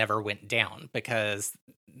deal never went down because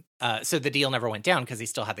the deal never went down because he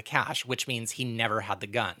still had the cash, which means he never had the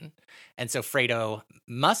gun. And so Fredo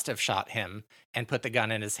must have shot him and put the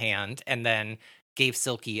gun in his hand and then gave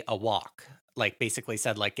Silky a walk. Like basically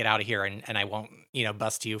said, like, get out of here and I won't,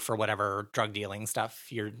 bust you for whatever drug dealing stuff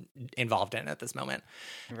you're involved in at this moment.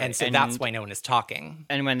 Right. And so that's why no one is talking.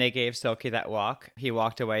 And when they gave Silky that walk, he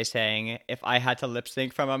walked away saying, if I had to lip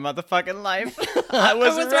sync for my motherfucking life, I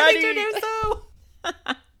was ready to do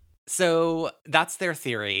so. So that's their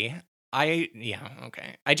theory.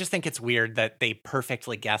 Okay. I just think it's weird that they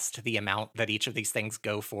perfectly guessed the amount that each of these things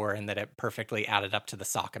go for and that it perfectly added up to the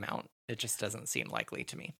sock amount. It just doesn't seem likely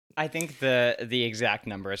to me. I think the exact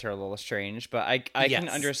numbers are a little strange, but I can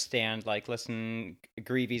understand, like, listen,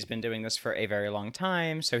 Greavy's been doing this for a very long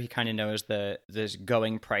time, so he kind of knows the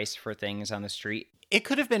going price for things on the street. It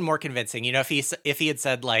could have been more convincing, if he had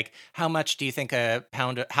said, like, how much do you think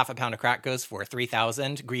half a pound of crack goes for?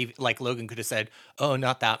 3,000? Logan could have said, oh,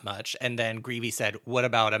 not that much. And then Greavy said, what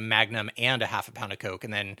about a Magnum and a half a pound of Coke?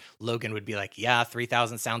 And then Logan would be like, yeah,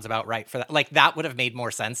 3,000 sounds about right for that. Like, that would have made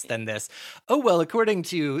more sense than this. Oh, well, according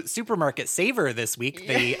to Supermarket Saver this week,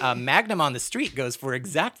 the Magnum on the street goes for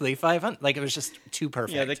exactly 500. Like, it was just too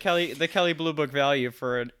perfect. Yeah, the Kelly Blue Book value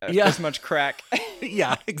for this much crack.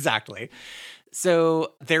 Yeah, exactly.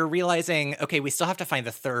 So they're realizing, okay, we still have to find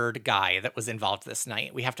the third guy that was involved this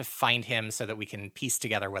night. We have to find him so that we can piece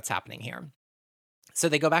together what's happening here. So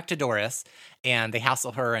they go back to Doris and they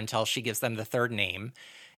hassle her until she gives them the third name,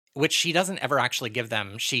 which she doesn't ever actually give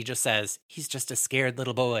them. She just says, he's just a scared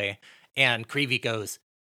little boy. And Greavy goes,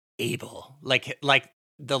 Abel, like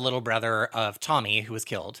the little brother of Tommy who was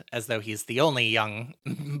killed, as though he's the only young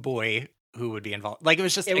boy who would be involved. Like, it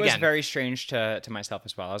was very strange to myself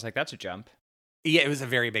as well. I was like, that's a jump. Yeah, it was a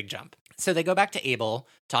very big jump. So they go back to Abel,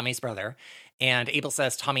 Tommy's brother, and Abel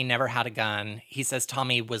says Tommy never had a gun. He says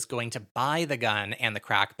Tommy was going to buy the gun and the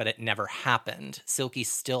crack, but it never happened. Silky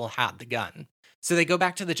still had the gun. So they go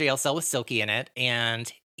back to the jail cell with Silky in it,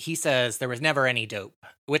 and he says there was never any dope,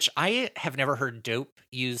 which I have never heard dope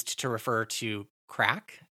used to refer to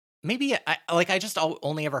crack. Maybe, I just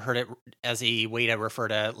only ever heard it as a way to refer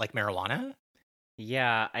to, like, marijuana.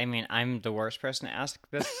 Yeah, I mean, I'm the worst person to ask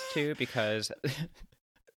this to because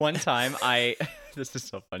one time this is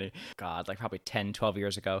so funny. God, like probably 10, 12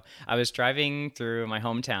 years ago, I was driving through my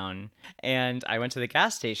hometown and I went to the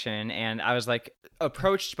gas station and I was like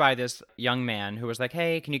approached by this young man who was like,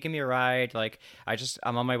 hey, can you give me a ride? Like,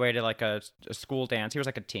 I'm on my way to like a school dance. He was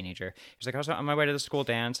like a teenager. He was like, I was on my way to the school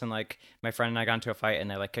dance and like my friend and I got into a fight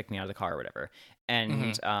and they like kicked me out of the car or whatever. And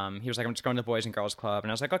he was like, I'm just going to the Boys and Girls Club.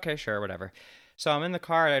 And I was like, okay, sure, whatever. So I'm in the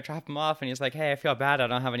car and I drop him off and he's like, hey, I feel bad. I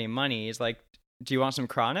don't have any money. He's like, do you want some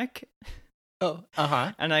chronic? Oh,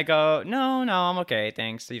 uh-huh. And I go, no, I'm okay.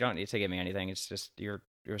 Thanks. You don't need to give me anything. It's just, you're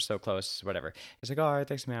so close, whatever. He's like, all right,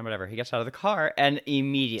 thanks, man, whatever. He gets out of the car and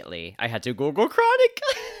immediately I had to Google chronic.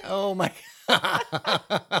 Oh my God.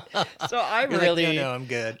 So I You're really, like, no, I'm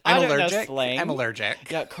good. I'm allergic. I'm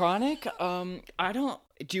allergic. Yeah, chronic.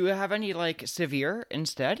 Do you have any like severe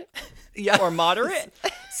instead? Yeah. Or moderate?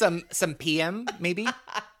 Some PM maybe.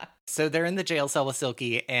 So they're in the jail cell with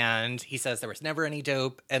Silky, and he says there was never any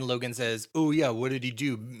dope. And Logan says, oh yeah, what did he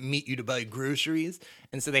do? Meet you to buy groceries?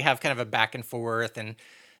 And so they have kind of a back and forth, and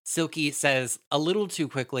Silky says a little too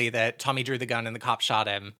quickly that Tommy drew the gun and the cop shot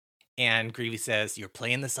him. And Greavy says, "You're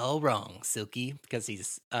playing this all wrong, Silky," because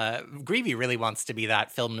Greavy really wants to be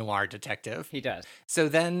that film noir detective. He does. So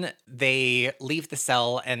then they leave the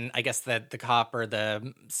cell, and I guess that the cop or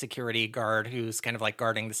the security guard who's kind of like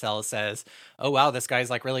guarding the cell says, "Oh, wow, this guy's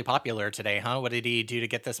like really popular today, huh? What did he do to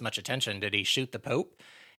get this much attention? Did he shoot the Pope?"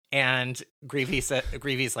 And Greavy's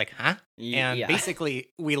like, "Huh?" And basically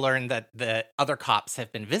we learn that the other cops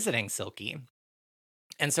have been visiting Silky.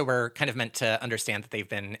 And so we're kind of meant to understand that they've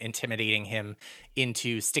been intimidating him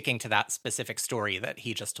into sticking to that specific story that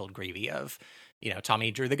he just told Greavy of,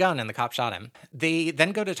 Tommy drew the gun and the cop shot him. They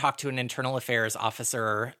then go to talk to an internal affairs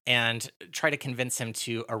officer and try to convince him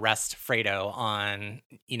to arrest Fredo on,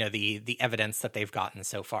 the evidence that they've gotten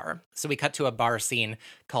so far. So we cut to a bar scene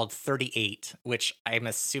called 38, which I'm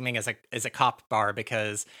assuming is a cop bar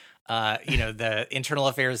because the internal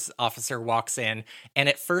affairs officer walks in, and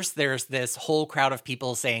at first there's this whole crowd of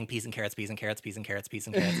people saying peas and carrots, peas and carrots, peas and carrots, peas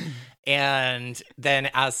and carrots. And then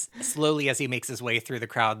as slowly as he makes his way through the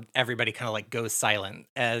crowd, everybody kind of like goes silent,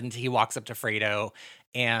 and he walks up to Fredo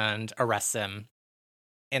and arrests him.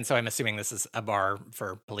 And so I'm assuming this is a bar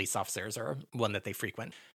for police officers or one that they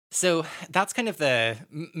frequent. So that's kind of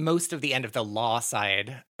most of the end of the law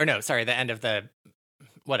side, the end of the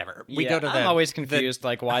whatever. We go to I'm always confused,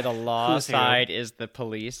 like why the law side is the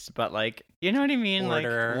police, but like, you know what I mean?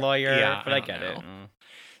 Order. Like lawyer, yeah, but I get it.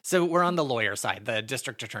 So we're on the lawyer side, the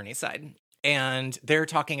district attorney side. And they're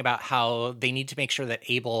talking about how they need to make sure that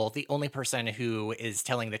Abel, the only person who is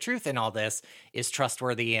telling the truth in all this, is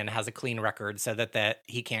trustworthy and has a clean record so that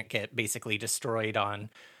he can't get basically destroyed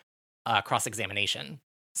on cross-examination.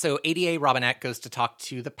 So ADA Robinette goes to talk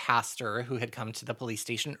to the pastor who had come to the police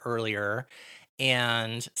station earlier,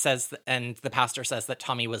 and the pastor says that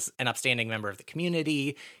Tommy was an upstanding member of the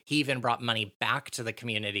community. He even brought money back to the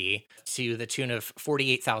community to the tune of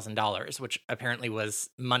 $48,000, which apparently was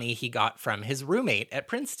money he got from his roommate at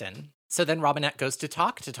Princeton. So then Robinette goes to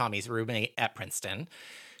talk to Tommy's roommate at Princeton,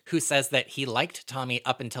 who says that he liked Tommy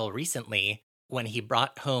up until recently when he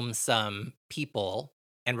brought home some people.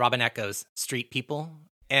 And Robinette goes, "Street people?"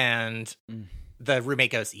 And the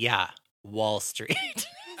roommate goes, "Yeah, Wall Street."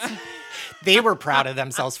 They were proud of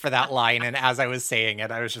themselves for that line, and as I was saying it,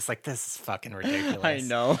 I was just like, this is fucking ridiculous. I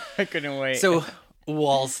know. I couldn't wait. So,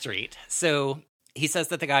 Wall Street. So, he says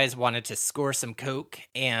that the guys wanted to score some coke,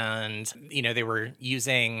 and, they were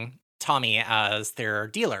using Tommy as their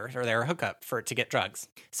dealer or their hookup to get drugs.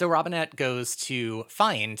 So, Robinette goes to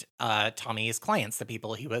find Tommy's clients, the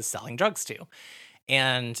people he was selling drugs to.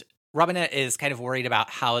 And Robinette is kind of worried about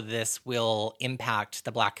how this will impact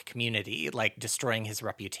the Black community, like destroying his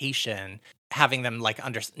reputation, having them like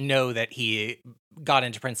know that he got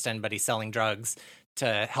into Princeton, but he's selling drugs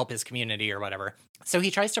to help his community or whatever. So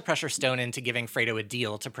he tries to pressure Stone into giving Fredo a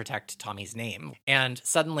deal to protect Tommy's name. And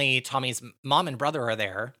suddenly Tommy's mom and brother are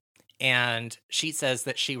there. And she says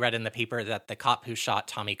that she read in the paper that the cop who shot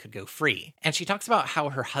Tommy could go free. And she talks about how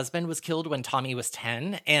her husband was killed when Tommy was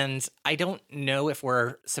 10. And I don't know if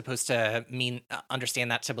we're supposed to understand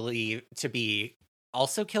that to be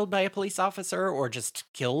also killed by a police officer or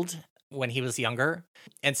just killed when he was younger.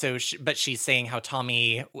 And so, but she's saying how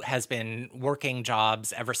Tommy has been working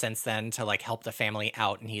jobs ever since then to like help the family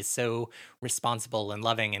out. And he's so responsible and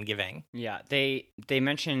loving and giving. Yeah, they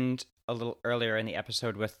mentioned a little earlier in the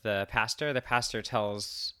episode with the pastor. The pastor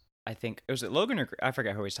tells, I think, was it Logan or I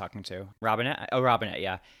forget who he's talking to. Robinette? Oh, Robinette,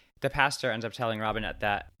 yeah. The pastor ends up telling Robinette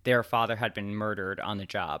that their father had been murdered on the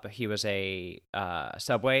job. He was a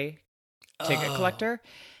subway ticket collector.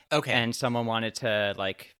 Okay. And someone wanted to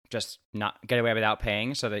like just not get away without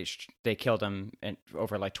paying, so they killed him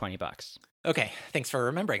over like $20. Okay, thanks for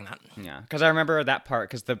remembering that. Yeah, because I remember that part,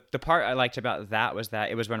 because the part I liked about that was that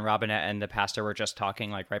it was when Robinette and the pastor were just talking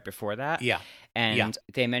like right before that. Yeah. And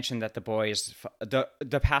they mentioned that the boys,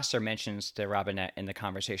 the pastor mentions to Robinette in the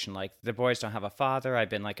conversation, like, the boys don't have a father. I've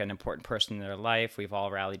been like an important person in their life. We've all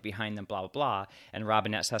rallied behind them, blah, blah, blah. And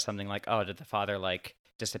Robinette says something like, oh, did the father like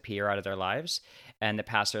disappear out of their lives? And the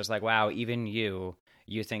pastor is like, wow, even you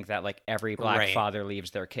think that like every Black father leaves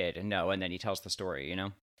their kid. And no, and then he tells the story, you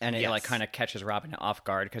know? And it like kind of catches Robinette off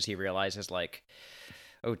guard because he realizes like,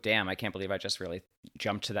 oh, damn, I can't believe I just really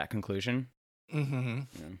jumped to that conclusion. Mm-hmm.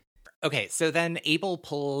 Yeah. Okay, so then Abel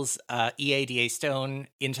pulls EADA Stone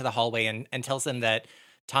into the hallway and tells him that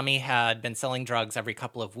Tommy had been selling drugs every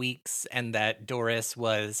couple of weeks and that Doris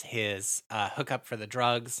was his hookup for the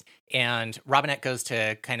drugs. And Robinette goes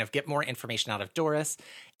to kind of get more information out of Doris.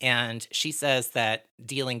 And she says that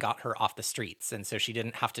dealing got her off the streets. And so she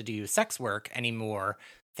didn't have to do sex work anymore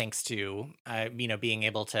thanks to being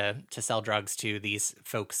able to sell drugs to these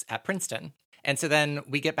folks at Princeton. And so then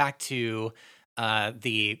we get back to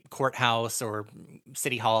the courthouse or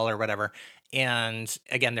city hall or whatever. And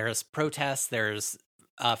again, there's protests. There's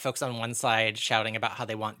folks on one side shouting about how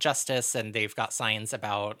they want justice, and they've got signs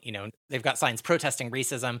about, they've got signs protesting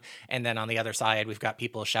racism. And then on the other side, we've got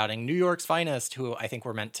people shouting New York's finest, who I think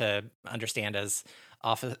we're meant to understand as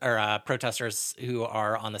protesters who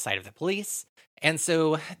are on the side of the police. And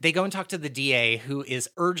so they go and talk to the DA, who is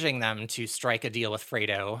urging them to strike a deal with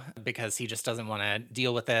Fredo because he just doesn't want to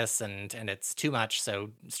deal with this and it's too much. So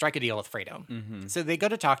strike a deal with Fredo. Mm-hmm. So they go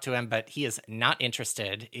to talk to him, but he is not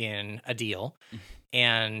interested in a deal.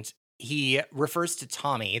 And he refers to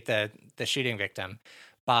Tommy, the shooting victim,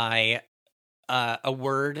 by a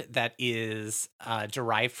word that is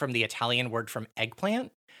derived from the Italian word from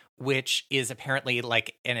eggplant, which is apparently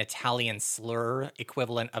like an Italian slur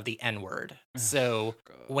equivalent of the N-word. So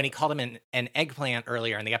when he called him an eggplant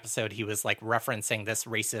earlier in the episode, he was like referencing this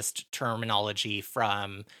racist terminology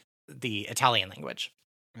from the Italian language.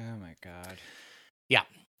 Oh my God. Yeah.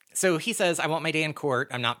 So he says, I want my day in court.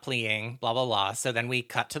 I'm not pleading, blah, blah, blah. So then we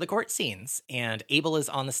cut to the court scenes, and Abel is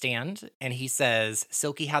on the stand, and he says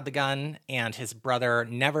Silky had the gun and his brother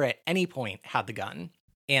never at any point had the gun.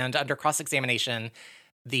 And under cross-examination,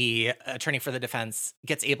 the attorney for the defense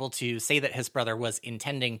gets able to say that his brother was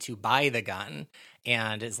intending to buy the gun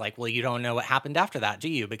and is like, well, you don't know what happened after that, do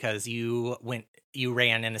you? Because you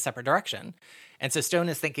ran in a separate direction. And so Stone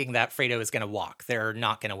is thinking that Fredo is going to walk. They're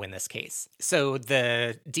not going to win this case. So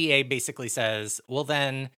the DA basically says, well,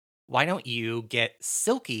 then why don't you get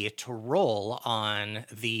Silky to roll on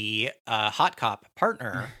the hot cop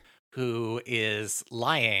partner who is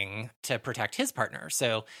lying to protect his partner?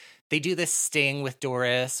 So they do this sting with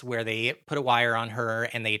Doris where they put a wire on her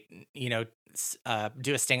and they,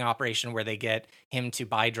 do a sting operation where they get him to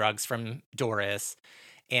buy drugs from Doris,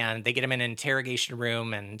 and they get him in an interrogation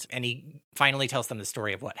room and he finally tells them the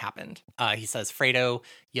story of what happened. He says Fredo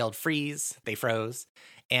yelled freeze, they froze,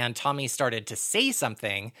 and Tommy started to say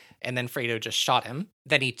something and then Fredo just shot him.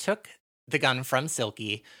 Then he took the gun from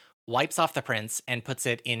Silky, wipes off the prints and puts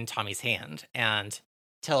it in Tommy's hand and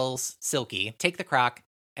tells Silky, take the crack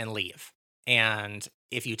and leave. And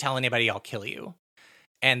if you tell anybody, I'll kill you.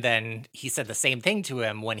 And then he said the same thing to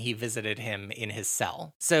him when he visited him in his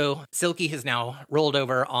cell. So Silky has now rolled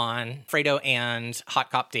over on Fredo and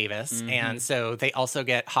Hot Cop Davis. Mm-hmm. And so they also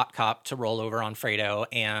get Hot Cop to roll over on Fredo,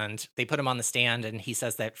 and they put him on the stand, and he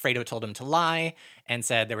says that Fredo told him to lie and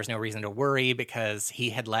said there was no reason to worry because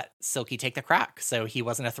he had let Silky take the crack. So he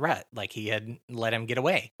wasn't a threat. Like, he had let him get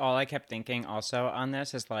away. All I kept thinking also on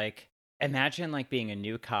this is like, imagine like being a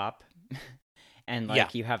new cop and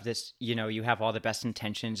like you have this, you have all the best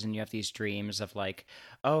intentions and you have these dreams of like,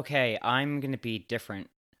 okay, I'm going to be different.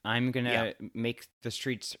 I'm going to make the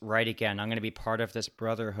streets right again. I'm going to be part of this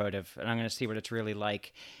brotherhood and I'm going to see what it's really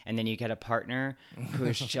like. And then you get a partner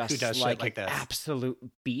who's just who like an absolute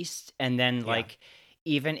beast. And then like,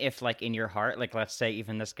 even if like in your heart, like let's say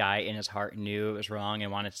even this guy in his heart knew it was wrong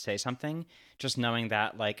and wanted to say something, just knowing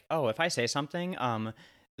that like, oh, if I say something,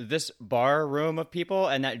 this bar room of people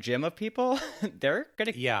and that gym of people, they're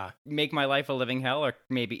gonna make my life a living hell, or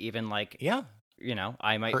maybe even like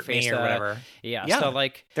I might hurt face me or whatever. So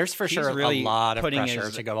like there's for sure really a lot of pressure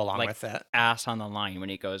his, to go along like, with it. Ass on the line when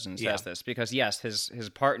he goes and says this, because yes, his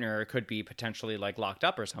partner could be potentially like locked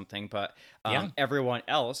up or something, but everyone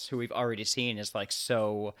else who we've already seen is like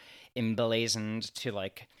so emblazoned to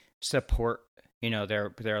like support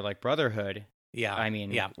their like brotherhood.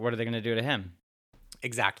 What are they gonna do to him?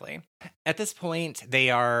 Exactly. At this point, they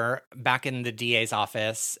are back in the DA's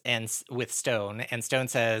office and with Stone, and Stone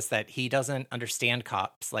says that he doesn't understand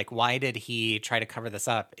cops. Like, why did he try to cover this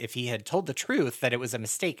up? If he had told the truth that it was a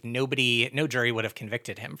mistake, no jury would have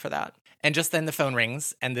convicted him for that. And just then the phone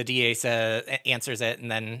rings, and the DA answers it, and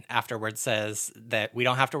then afterwards says that we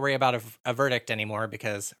don't have to worry about a verdict anymore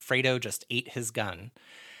because Fredo just ate his gun.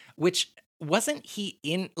 Which, wasn't he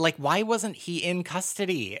in, like, why wasn't he in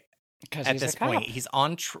custody? Because at this point, he's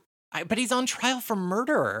on, but he's on trial for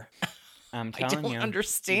murder. I'm telling you, I don't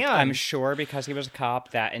understand. I'm sure because he was a cop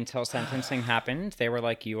that until sentencing happened, they were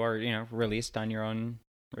like, "You are, released on your own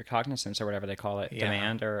recognizance or whatever they call it,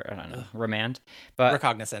 demand or I don't know, remand." But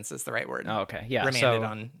recognizance is the right word. Oh, okay, yeah. Remanded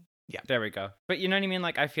on. Yeah, there we go. But you know what I mean?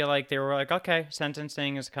 Like, I feel like they were like, "Okay,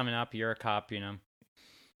 sentencing is coming up. You're a cop,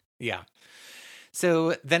 Yeah.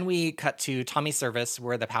 So then we cut to Tommy's service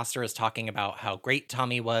where the pastor is talking about how great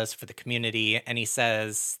Tommy was for the community. And he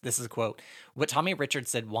says, this is a quote, "What Tommy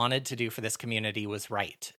Richardson wanted to do for this community was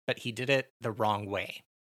right, but he did it the wrong way.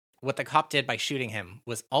 What the cop did by shooting him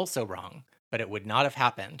was also wrong, but it would not have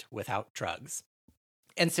happened without drugs.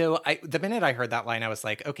 And so the minute I heard that line, I was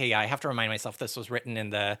like, okay, yeah, I have to remind myself this was written in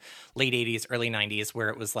the late 80s, early 90s, where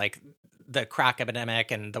it was like the crack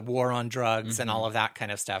epidemic and the war on drugs and all of that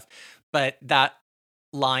kind of stuff. But that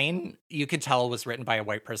line, you could tell, was written by a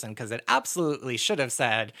white person, because it absolutely should have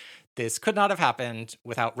said, this could not have happened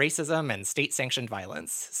without racism and state-sanctioned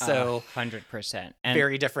violence. So 100%. And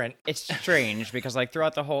very different. It's strange because like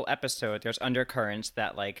throughout the whole episode, there's undercurrents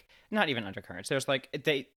that like, not even undercurrents. There's like,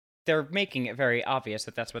 they're making it very obvious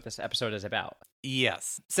that that's what this episode is about.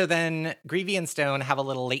 Yes. So then Greavy and Stone have a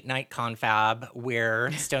little late night confab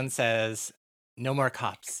where Stone says, no more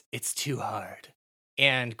cops. It's too hard.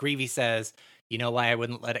 And Greavy says, you know why I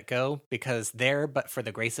wouldn't let it go? Because there, but for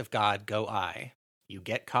the grace of God, go I. You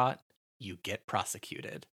get caught, you get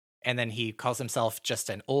prosecuted. And then he calls himself just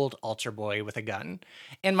an old altar boy with a gun.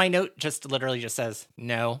 And my note just literally just says,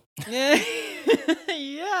 no. Yeah,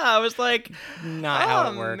 I was like, not how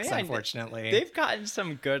it works, man. Unfortunately. They've gotten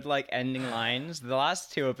some good like ending lines. The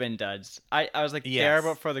last two have been duds. I was like, there,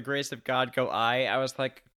 but for the grace of God, go I. I was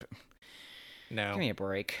like, no. Give me a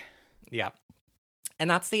break. Yeah. And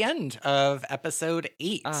that's the end of episode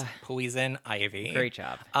 8, Poison Ivy. Great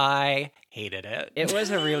job. I hated it. It was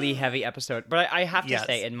a really heavy episode, but I have to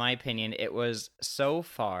say, in my opinion, it was so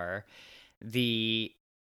far the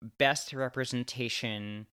best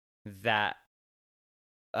representation that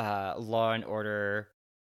Law and Order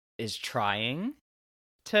is trying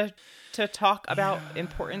to talk about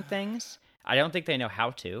important things. I don't think they know how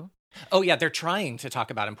to. Oh, yeah, they're trying to talk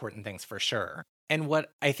about important things for sure. And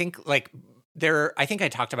what I think, like, I think I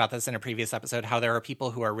talked about this in a previous episode, how there are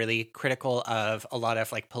people who are really critical of a lot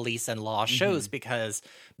of like police and law shows because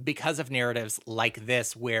of narratives like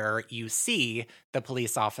this, where you see the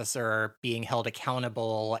police officer being held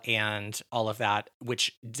accountable and all of that,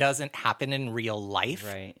 which doesn't happen in real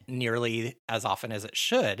life nearly as often as it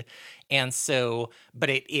should. And so, but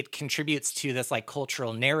it contributes to this like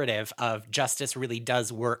cultural narrative of justice really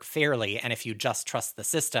does work fairly. And if you just trust the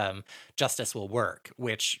system, justice will work,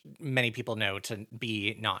 which many people know to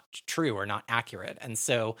be not true or not accurate. And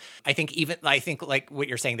so I think like what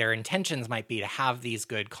you're saying, their intentions might be to have these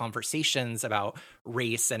good conversations about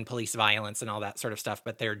race and police violence and all that sort of stuff,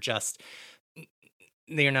 but they're just,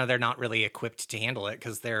 they're not really equipped to handle it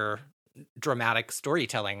because they're dramatic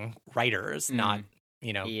storytelling writers, not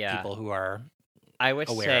people who are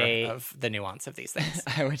aware of the nuance of these things.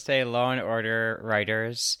 I would say Law and Order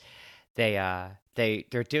writers, they're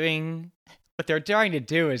doing what they're trying to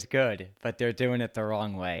do is good, but they're doing it the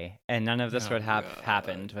wrong way, and none of this would have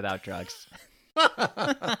happened without drugs.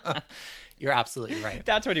 You're absolutely right.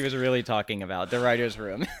 That's what he was really talking about, the writer's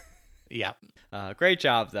room. Yeah. Great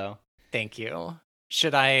job, though. Thank you.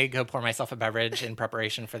 Should I go pour myself a beverage in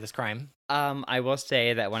preparation for this crime? I will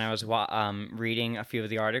say that when I was reading a few of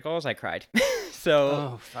the articles, I cried.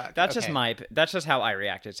 So that's just how I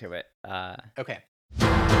reacted to it. Okay.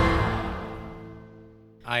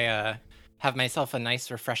 I have myself a nice,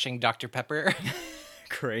 refreshing Dr. Pepper.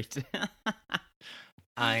 Great.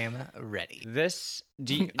 I'm ready.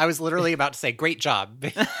 I was literally about to say, great job.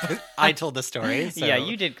 I told the story. So. Yeah,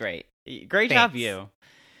 you did great. Great job, you.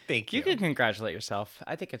 Thank you. You can congratulate yourself.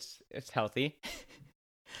 I think it's healthy.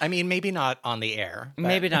 I mean, maybe not on the air. But...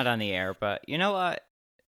 Maybe not on the air, but you know what?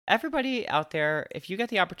 Everybody out there, if you get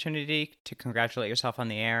the opportunity to congratulate yourself on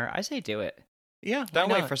the air, I say do it. Yeah.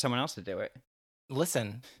 Don't wait for someone else to do it.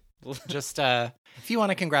 Listen, just if you want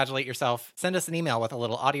to congratulate yourself, send us an email with a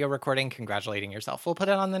little audio recording congratulating yourself. We'll put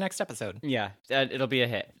it on the next episode. Yeah, it'll be a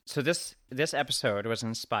hit. So this episode was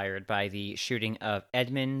inspired by the shooting of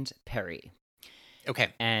Edmund Perry. Okay.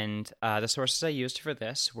 And the sources I used for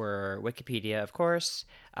this were Wikipedia, of course,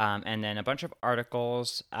 and then a bunch of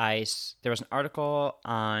articles. There was an article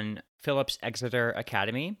on Phillips Exeter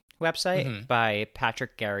Academy website by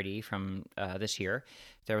Patrick Garrity from this year.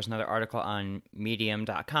 There was another article on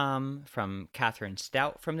Medium.com from Catherine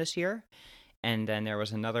Stout from this year. And then there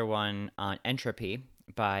was another one on Entropy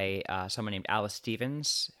by someone named Alice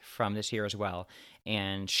Stevens from this year as well.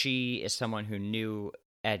 And she is someone who knew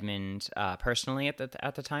Edmund personally at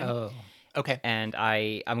the time. Oh, okay. And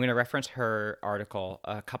I'm going to reference her article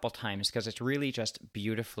a couple times because it's really just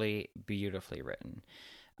beautifully, beautifully written.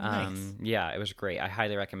 Nice. Yeah, it was great. I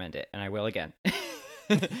highly recommend it, and I will again.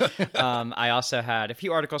 I also had a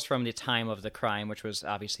few articles from the time of the crime, which was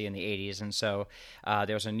obviously in the 80s. And so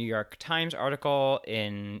there was a New York Times article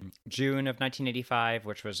in June of 1985,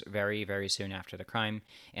 which was very, very soon after the crime,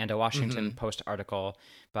 and a Washington Post article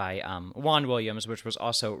by Juan Williams, which was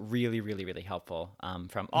also really, really, really helpful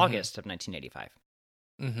from August of 1985.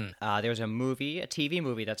 There's a TV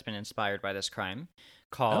movie that's been inspired by this crime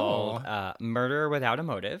called Murder Without a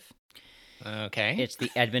Motive. Okay. It's the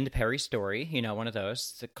Edmund Perry story, one of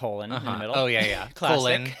those, the colon in the middle. Oh, yeah. Classic.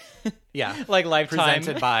 Colon. Yeah. Like Lifetime.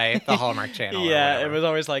 Presented by the Hallmark Channel. Yeah, it was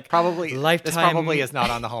always like probably Lifetime. This probably is not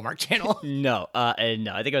on the Hallmark Channel. No, I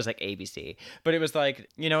think it was like ABC. But it was like,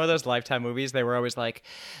 those Lifetime movies, they were always like,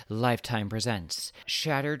 Lifetime presents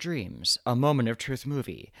Shattered Dreams, a Moment of Truth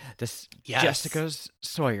movie. This Jessica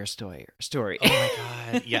Sawyer story. Oh my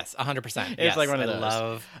God. Yes, 100%. It's like one of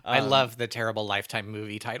those. I love the terrible Lifetime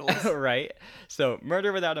movie titles. Right? So,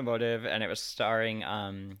 Murder Without a Motive, and it was starring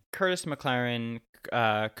Curtis McLaren,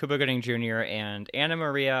 Cuba Gooding Jr., and Anna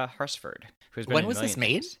Maria Harsford, who's been When in was this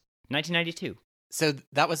made? 1992. So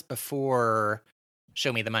that was before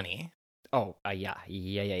Show Me the Money. Oh, yeah.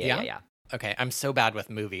 Okay, I'm so bad with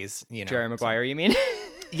movies, Jerry Maguire, you mean?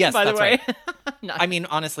 Yes, By that's the way. right. I mean,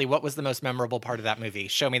 honestly, what was the most memorable part of that movie?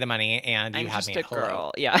 Show Me the Money and You Had Me at Hello.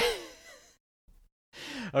 Girl. Yeah.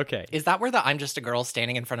 Okay. Is that where the I'm just a girl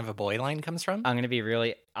standing in front of a boy line comes from? I'm going to be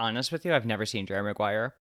really honest with you. I've never seen Jerry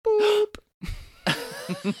Maguire. Boop.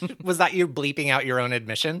 Was that you bleeping out your own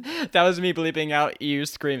admission? That was me bleeping out you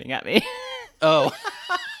screaming at me. Oh.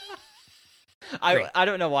 I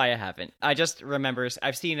don't know why I haven't. I just remember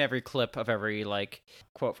I've seen every clip of every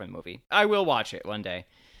quote from the movie. I will watch it one day.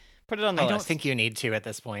 Put it on the list. I don't think you need to at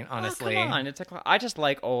this point, honestly. Oh, come on. I just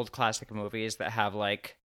like old classic movies that have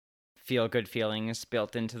feel good feelings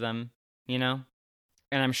built into them, And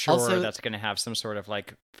I'm sure also, that's going to have some sort of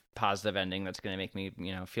positive ending that's going to make me,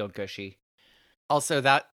 feel gushy. Also,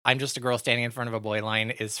 that I'm just a girl standing in front of a boy line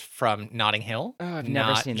is from Notting Hill. Oh, I've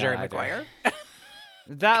never seen Jerry that Maguire.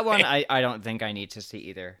 That one I don't think I need to see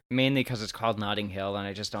either. Mainly because it's called Notting Hill and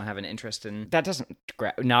I just don't have an interest in... That doesn't...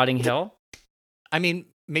 Notting Hill? I mean,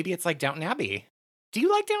 maybe it's like Downton Abbey. Do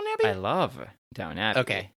you like Downton Abbey? I love Downton Abbey.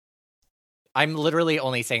 Okay. I'm literally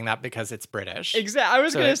only saying that because it's British. Exactly. I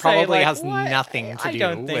was going to say, it probably has what? nothing to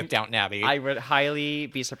do with Downton Abbey. I would highly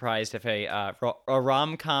be surprised if a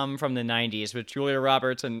rom-com from the 90s with Julia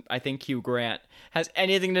Roberts and I think Hugh Grant has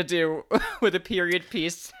anything to do with a period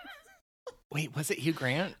piece. Wait, was it Hugh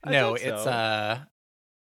Grant? No, it's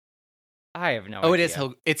I have no idea. Oh, it is.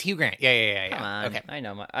 It's Hugh Grant. Yeah. Come on. Okay. I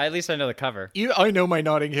know. At least I know the cover. I know my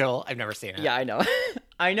Notting Hill. I've never seen it. Yeah, I know.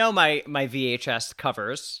 I know my VHS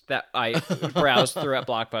covers that I browsed through at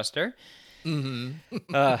Blockbuster.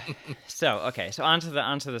 Mm-hmm. So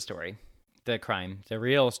onto the story, the crime, the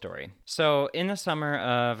real story. So in the summer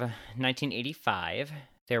of 1985,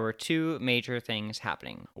 there were two major things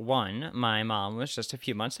happening. One, my mom was just a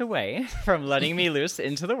few months away from letting me loose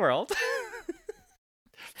into the world.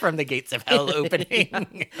 From the gates of hell opening.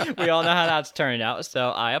 Yeah. We all know how that's turned out, so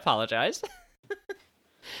I apologize.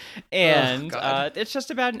 And it's just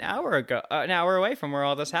about an hour away from where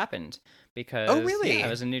all this happened. Because really? I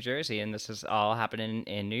was in New Jersey, and this is all happening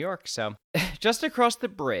in New York. So, just across the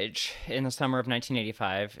bridge in the summer of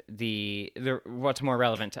 1985, the what's more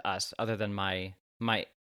relevant to us, other than my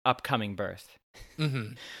upcoming birth,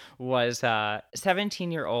 was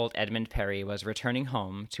 17-year-old Edmund Perry was returning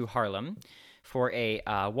home to Harlem for a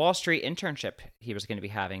Wall Street internship he was going to be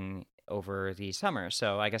having over the summer.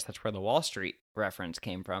 So I guess that's where the Wall Street reference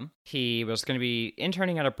came from. He was going to be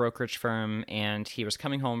interning at a brokerage firm, and he was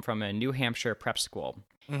coming home from a New Hampshire prep school.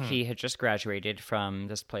 Mm-hmm. He had just graduated from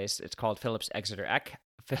this place. It's called Phillips Exeter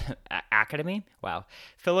Academy. Wow.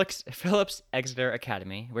 Phillips Exeter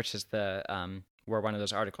Academy, which is the where one of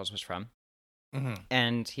those articles was from. Mm-hmm.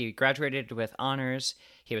 And he graduated with honors.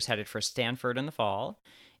 He was headed for Stanford in the fall.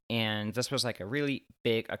 And this was a really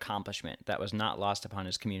big accomplishment that was not lost upon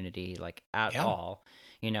his community, at all.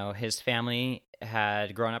 His family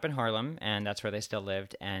had grown up in Harlem, and that's where they still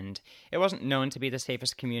lived. And it wasn't known to be the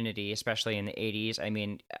safest community, especially in the 80s. I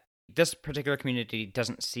mean, this particular community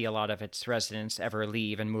doesn't see a lot of its residents ever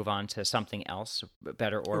leave and move on to something else,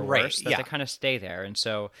 better or worse. They kind of stay there. And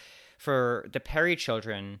so for the Perry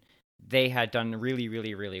children, they had done really,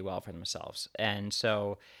 really, really well for themselves. And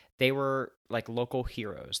so they were local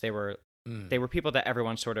heroes. They were people that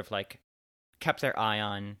everyone sort of kept their eye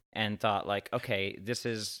on and thought okay, this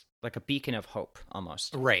is a beacon of hope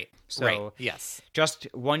almost. Right. So right. Yes. Just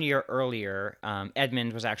 1 year earlier,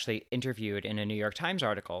 Edmund was actually interviewed in a New York Times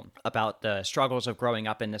article about the struggles of growing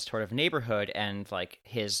up in this sort of neighborhood and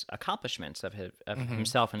his accomplishments of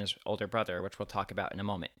himself and his older brother, which we'll talk about in a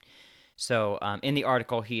moment. So in the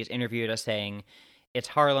article, he is interviewed as saying, "It's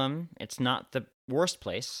Harlem. It's not the worst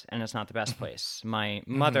place, and it's not the best place. My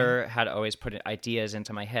mother had always put ideas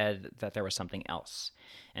into my head that there was something else.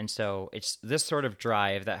 And so it's this sort of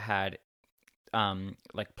drive that had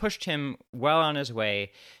like pushed him well on his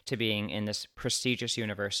way to being in this prestigious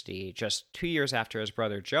university just 2 years after his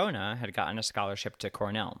brother Jonah had gotten a scholarship to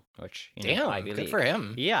Cornell, which, Damn, Ivy good League. for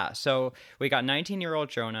him. Yeah, so we got 19-year-old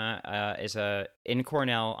Jonah is in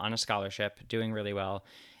Cornell on a scholarship, doing really well.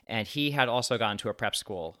 And he had also gone to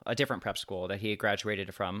a different prep school that he had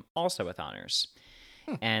graduated from, also with honors.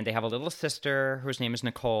 And they have a little sister whose name is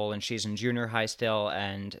Nicole, and she's in junior high still.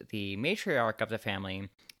 And the matriarch of the family,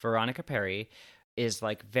 Veronica Perry, is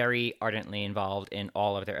like very ardently involved in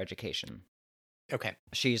all of their education. Okay.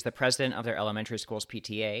 She's the president of their elementary school's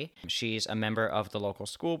PTA. She's a member of the local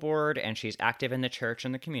school board, and she's active in the church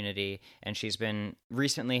and the community. And she's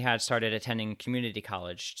recently had started attending community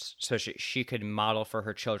college so she could model for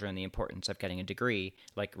her children the importance of getting a degree,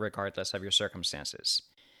 like regardless of your circumstances.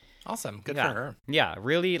 Awesome. Good Yeah. for her. Yeah,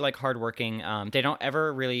 really like hardworking. They don't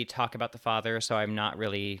ever really talk about the father, so I'm not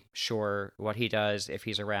really sure what he does, if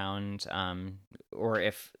he's around, or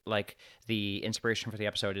if like the inspiration for the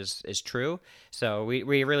episode is true. So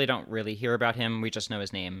we really don't really hear about him. We just know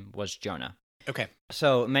his name was Jonah. Okay.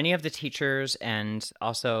 So many of the teachers and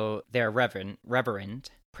also their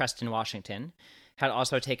Reverend Preston Washington had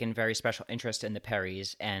also taken very special interest in the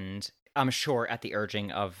Perrys, and I'm sure at the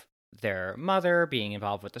urging of their mother being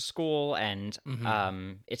involved with the school, and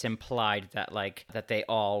it's implied that that they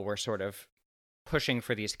all were sort of pushing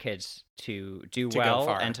for these kids to do well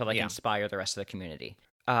and to inspire the rest of the community.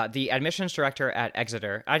 The admissions director at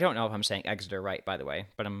Exeter, I don't know if I'm saying Exeter right, by the way,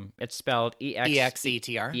 but it's spelled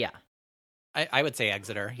EXETR. Yeah. I would say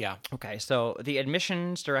Exeter, yeah. Okay, so the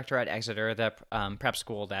admissions director at Exeter, the prep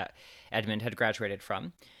school that Edmund had graduated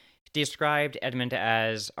from, described Edmund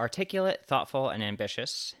as articulate, thoughtful, and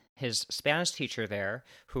ambitious. His Spanish teacher there,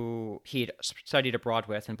 who he'd studied abroad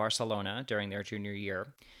with in Barcelona during their junior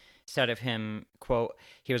year, said of him, quote,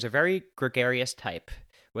 "He was a very gregarious type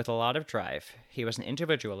with a lot of drive. He was an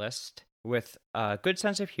individualist with a good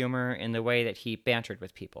sense of humor in the way that he bantered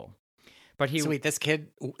with people." But So wait, this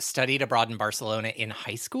kid studied abroad in Barcelona in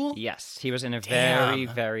high school? Yes, he was in a Damn. very,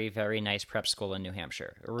 very, very nice prep school in New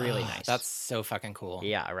Hampshire. Really nice. That's so fucking cool.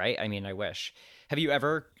 Yeah, right? I mean, I wish. Have you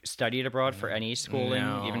ever studied abroad for any schooling?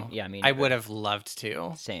 No. Yeah, I mean, I would have loved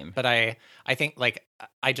to. Same. But I think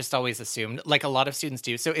I just always assumed, like a lot of students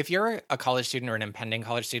do. So if you're a college student or an impending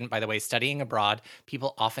college student, by the way, studying abroad,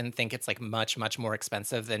 people often think it's like much, much more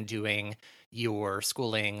expensive than doing your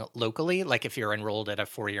schooling locally. Like if you're enrolled at a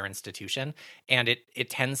 4-year institution, and it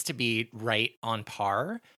tends to be right on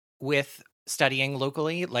par with studying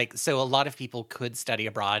locally. Like, so a lot of people could study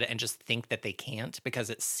abroad and just think that they can't because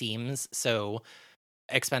it seems so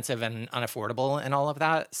expensive and unaffordable and all of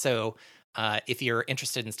that. So if you're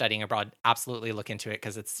interested in studying abroad, absolutely look into it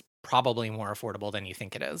because it's probably more affordable than you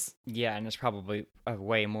think it is. Yeah, and it's probably a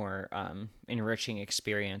way more enriching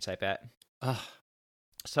experience, I bet. Ugh.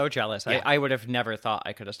 So jealous. Yeah. I would have never thought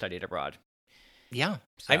I could have studied abroad. Yeah.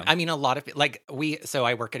 So. I mean, a lot of so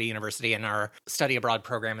I work at a university, and our study abroad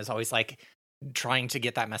program is always like trying to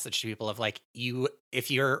get that message to people of like,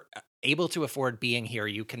 if you're able to afford being here,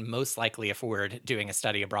 you can most likely afford doing a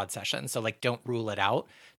study abroad session. So like, don't rule it out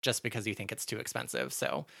just because you think it's too expensive.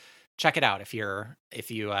 So check it out if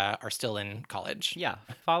you are still in college. Yeah,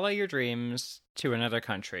 follow your dreams to another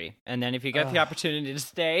country, and then if you get the opportunity to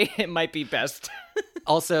stay, it might be best.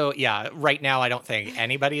 Also, yeah, right now I don't think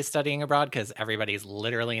anybody is studying abroad because everybody's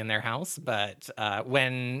literally in their house. But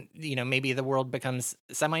when maybe the world becomes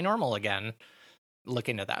semi-normal again, look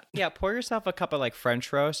into that. Yeah, pour yourself a cup of like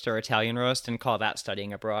French roast or Italian roast and call that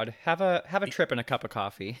studying abroad. Have a trip and a cup of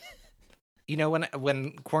coffee.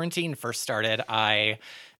 When quarantine first started, I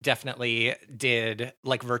definitely did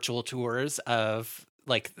like virtual tours of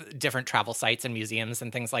like different travel sites and museums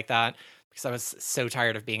and things like that because I was so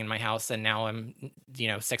tired of being in my house. And now I'm,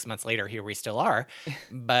 6 months later, here we still are.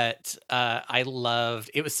 But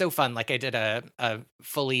it was so fun. Like I did a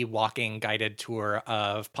fully walking guided tour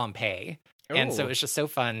of Pompeii. Ooh. And so it was just so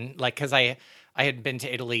fun. Like, cause I had been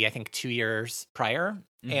to Italy, I think 2 years prior,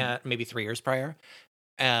 and maybe 3 years prior.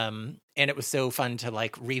 And it was so fun to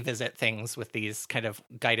like revisit things with these kind of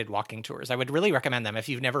guided walking tours. I would really recommend them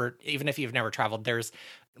even if you've never traveled. There's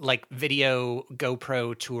like video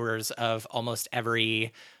GoPro tours of almost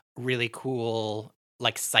every really cool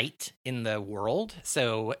like site in the world.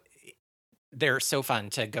 So they're so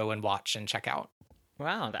fun to go and watch and check out.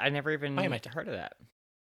 Wow, I never even heard of that.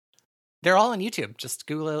 They're all on YouTube. Just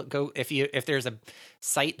go if there's a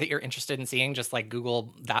site that you're interested in seeing, just like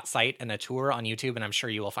Google that site and a tour on YouTube, and I'm sure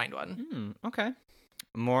you will find one. Okay,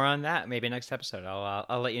 more on that maybe next episode.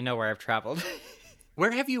 I'll let you know where I've traveled.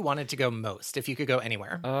 Where have you wanted to go most? If you could go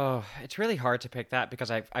anywhere. Oh, it's really hard to pick that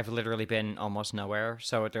because I've literally been almost nowhere.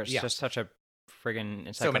 So there's just such a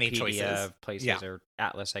friggin' So many encyclopedia choices. of places, Yeah. or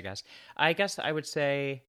atlas, I guess. I guess I would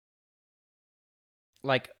say,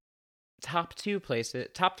 like, top 3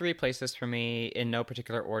 places for me in no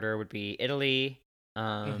particular order would be Italy,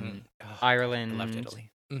 Oh, Ireland, I loved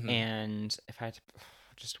Italy. and if I had to,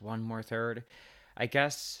 just one more third, I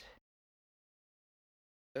guess.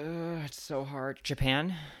 It's so hard.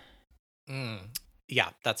 Japan.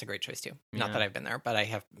 Yeah, that's a great choice too. Not Yeah. that I've been there, but I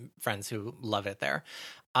have friends who love it there.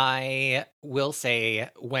 I will say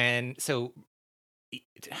so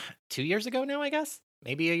 2 years ago now, I guess,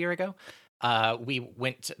 maybe a year ago, my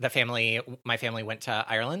family went to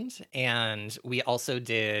Ireland, and we also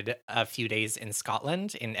did a few days in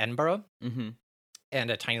Scotland, in Edinburgh. Mm-hmm. And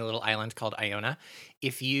a tiny little island called Iona.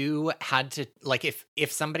 If you had to, like,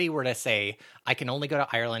 if somebody were to say, I can only go to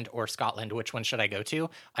Ireland or Scotland, which one should I go to?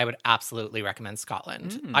 I would absolutely recommend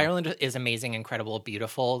Scotland. Ireland is amazing, incredible,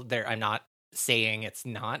 beautiful. I'm not saying it's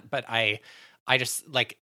not, but I just,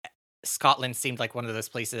 like, Scotland seemed like one of those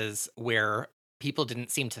places where people didn't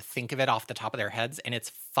seem to think of it off the top of their heads, and it's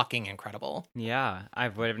fucking incredible. Yeah, I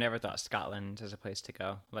would have never thought Scotland as a place to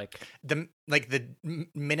go. Like the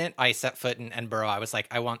minute I set foot in Edinburgh, I was like,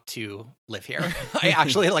 I want to live here. I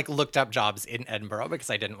actually looked up jobs in Edinburgh because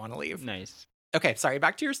I didn't want to leave. Nice. Okay, sorry,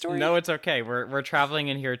 back to your story. No, it's okay. We're traveling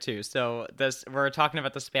in here too. So we're talking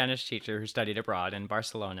about the Spanish teacher who studied abroad in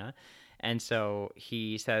Barcelona. And so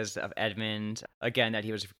he says of Edmund, again, that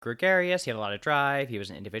he was gregarious, he had a lot of drive, he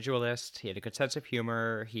was an individualist, he had a good sense of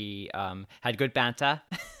humor, he had good banter.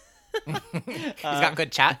 He's got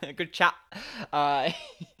good chat. Good chat.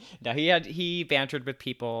 No, he bantered with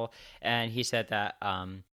people, and he said that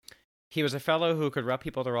he was a fellow who could rub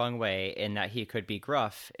people the wrong way, in that he could be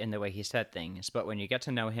gruff in the way he said things, but when you get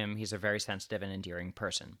to know him, he's a very sensitive and endearing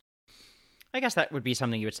person. I guess that would be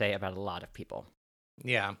something you would say about a lot of people.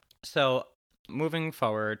 Yeah. So, moving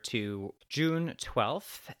forward to June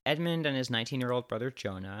 12th, Edmund and his 19-year-old brother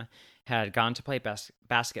Jonah had gone to play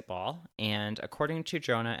basketball, and according to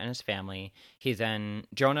Jonah and his family,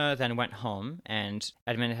 Jonah then went home, and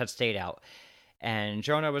Edmund had stayed out. And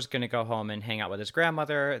Jonah was going to go home and hang out with his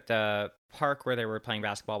grandmother. The park where they were playing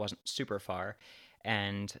basketball wasn't super far.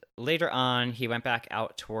 And later on, he went back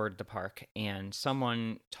out toward the park, and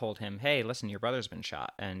someone told him, hey, listen, your brother's been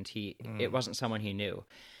shot. And it wasn't someone he knew.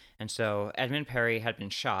 And so Edmund Perry had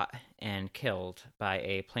been shot and killed by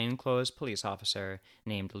a plainclothes police officer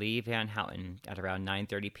named Lee Van Houten at around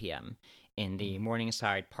 9:30 p.m. in the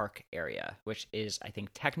Morningside Park area, which is, I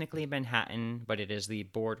think, technically Manhattan, but it is the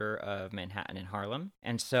border of Manhattan and Harlem.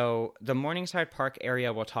 And so the Morningside Park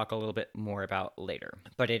area we'll talk a little bit more about later,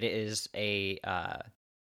 but it is it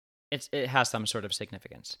has some sort of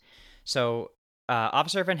significance. So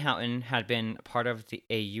Officer Van Houten had been part of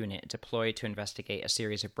a unit deployed to investigate a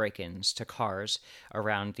series of break-ins to cars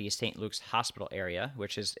around the St. Luke's Hospital area,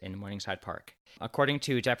 which is in Morningside Park. According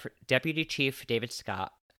to Deputy Chief David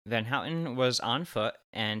Scott, Van Houten was on foot,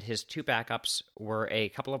 and his 2 backups were a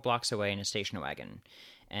couple of blocks away in a station wagon.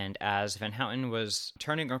 And as Van Houten was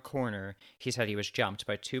turning a corner, he said he was jumped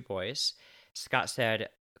by 2 boys. Scott said,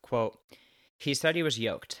 quote, he said he was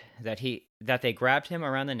yoked, that they grabbed him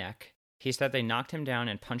around the neck. He said they knocked him down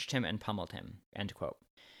and punched him and pummeled him, end quote.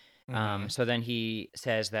 So then he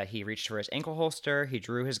says that he reached for his ankle holster, he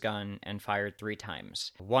drew his gun, and fired 3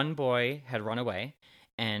 times. 1 boy had run away,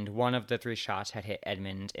 and one of the 3 shots had hit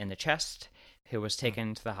Edmund in the chest, who was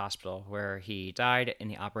taken to the hospital, where he died in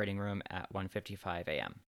the operating room at 1:55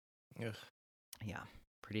 a.m. Ugh. Yeah,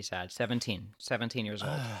 pretty sad. 17 years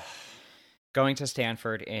old. Going to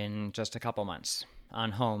Stanford in just a couple months,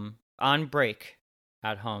 on break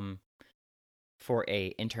at home for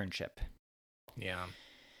a internship. Yeah.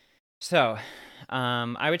 So,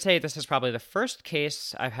 I would say this is probably the first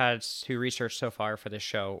case I've had to research so far for this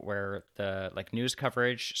show where the news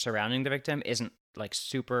coverage surrounding the victim isn't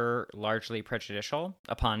super largely prejudicial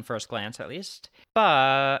upon first glance, at least.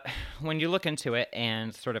 But when you look into it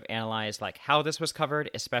and sort of analyze how this was covered,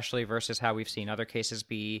 especially versus how we've seen other cases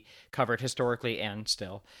be covered historically and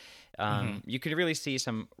still, you could really see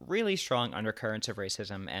some really strong undercurrents of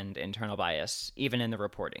racism and internal bias, even in the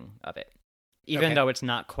reporting of it, even though it's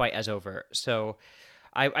not quite as overt. So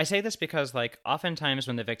I say this because, oftentimes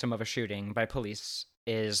when the victim of a shooting by police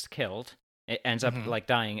is killed, it ends up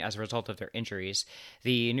dying as a result of their injuries,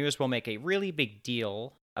 the news will make a really big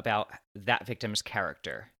deal about that victim's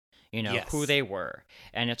character. Who they were.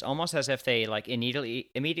 And it's almost as if they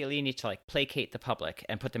immediately need to placate the public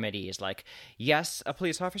and put them at ease. Yes, a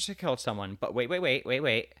police officer killed someone, but wait.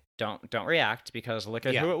 Don't react, because look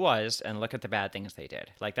at who it was and look at the bad things they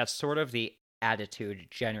did. That's sort of the attitude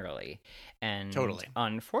generally. And Totally.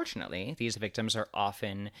 unfortunately, these victims are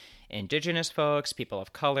often Indigenous folks, people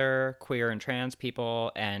of color, queer and trans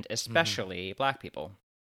people, and especially Black people.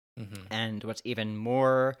 Mm-hmm. And what's even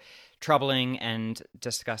more troubling and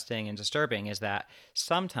disgusting and disturbing is that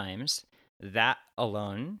sometimes that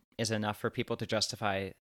alone is enough for people to justify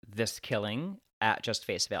this killing at just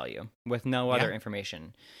face value with no other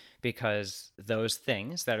information, because those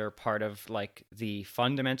things that are part of like the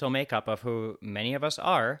fundamental makeup of who many of us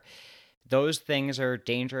are, those things are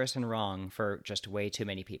dangerous and wrong for just way too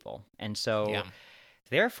many people. And so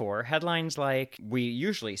therefore, headlines like we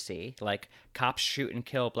usually see, like cops shoot and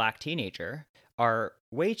kill Black teenager, are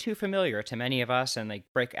way too familiar to many of us, and they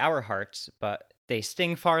break our hearts, but they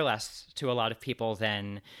sting far less to a lot of people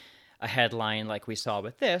than a headline like we saw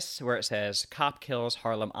with this, where it says, "Cop kills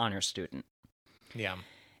Harlem honor student." Yeah.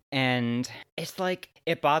 And it's like,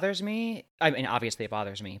 it bothers me. I mean, obviously it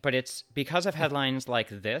bothers me, but it's because of headlines like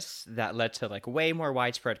this that led to like way more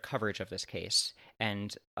widespread coverage of this case,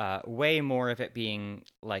 and way more of it being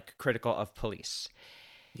like critical of police.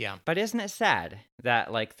 Yeah. But isn't it sad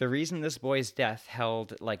that like the reason this boy's death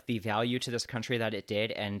held like the value to this country that it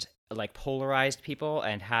did, and like polarized people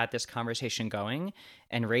and had this conversation going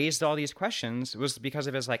and raised all these questions, was because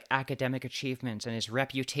of his like academic achievements and his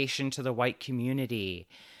reputation to the white community?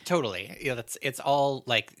 Totally. Yeah, it's all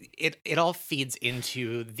like it all feeds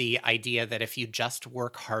into the idea that if you just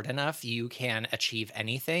work hard enough, you can achieve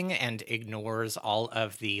anything, and ignores all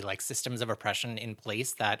of the like systems of oppression in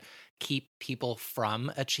place that keep people from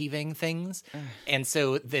achieving things. And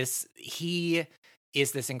so he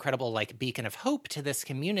is this incredible like beacon of hope to this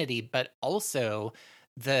community, but also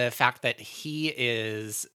the fact that he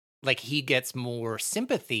is like, he gets more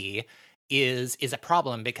sympathy is a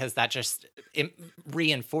problem, because that just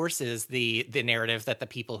reinforces the narrative that the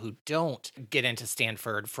people who don't get into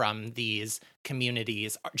Stanford from these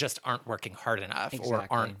communities just aren't working hard enough, or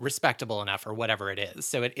aren't respectable enough, or whatever it is.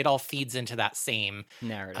 So it all feeds into that same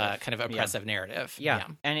narrative, kind of oppressive narrative. Yeah.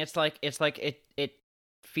 And it's like it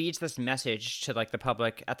feeds this message to like the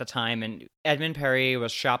public at the time. And Edmund Perry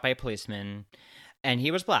was shot by a policeman, and he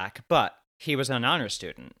was Black, but he was an honor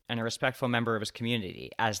student and a respectful member of his community,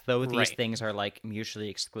 as though these things are like mutually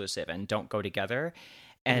exclusive and don't go together.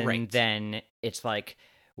 And then it's like,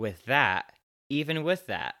 even with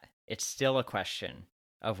that, it's still a question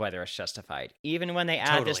of whether it's justified. Even when they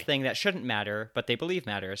add this thing that shouldn't matter, but they believe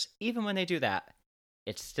matters, even when they do that,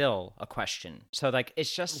 it's still a question. So like,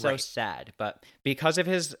 it's just so sad. But because of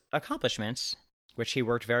his accomplishments, which he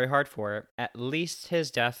worked very hard for, at least his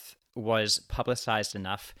death was publicized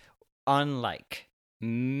enough, unlike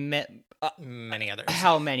many others.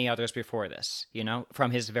 How many others before this, from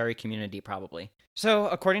his very community probably. So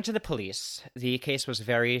according to the police, the case was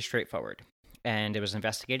very straightforward, and it was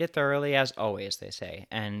investigated thoroughly, as always, they say.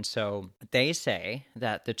 And so they say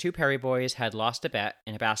that the two Perry boys had lost a bet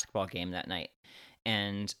in a basketball game that night,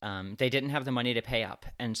 and they didn't have the money to pay up.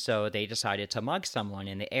 And so they decided to mug someone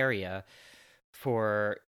in the area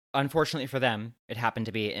unfortunately for them, it happened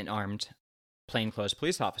to be an armed plainclothes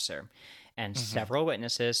police officer. And several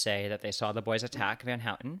witnesses say that they saw the boys attack Van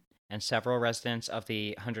Houten, and several residents of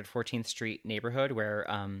the 114th Street neighborhood where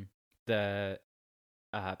the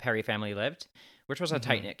Perry family lived, which was a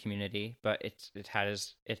tight-knit community, but it had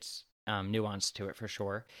its nuance to it for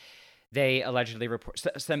sure. They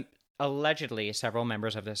allegedly, several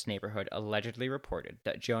members of this neighborhood allegedly reported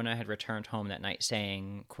that Jonah had returned home that night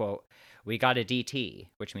saying, quote, "We got a DT,"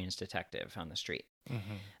 which means detective, on the street.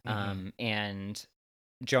 And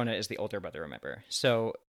Jonah is the older brother, remember.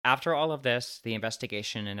 So after all of this, the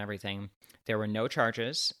investigation and everything, there were no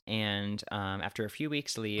charges. And after a few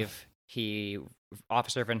weeks' leave,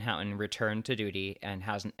 Officer Van Houten returned to duty and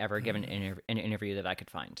hasn't ever given an interview that I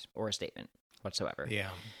could find, or a statement whatsoever.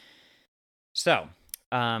 Yeah. So,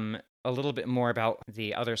 a little bit more about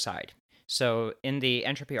the other side. So in the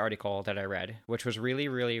Entropy article that I read, which was really,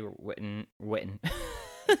 really written,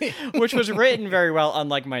 which was written very well,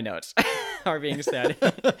 unlike my notes are being said,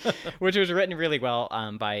 which was written really well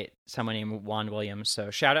by someone named Juan Williams. So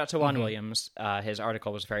shout out to Juan Williams. His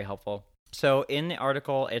article was very helpful. So in the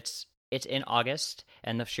article, it's in August,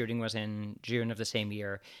 and the shooting was in June of the same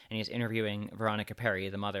year, and he's interviewing Veronica Perry,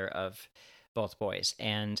 the mother of both boys.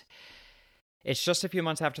 And it's just a few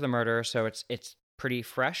months after the murder, so it's pretty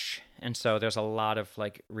fresh, and so there's a lot of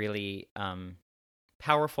like really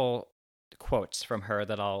powerful quotes from her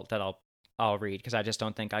that I'll read, because I just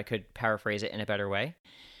don't think I could paraphrase it in a better way.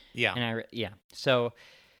 Yeah. So,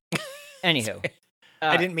 anywho,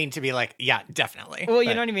 I didn't mean to be like, yeah, definitely. Well,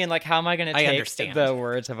 you know what I mean? Like, how am I going to take understand. the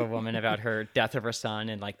words of a woman about her death of her son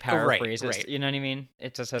and like paraphrase it? Right. You know what I mean?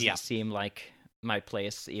 It just doesn't seem like my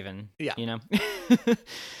place even, you know?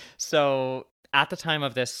 So at the time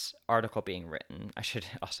of this article being written, I should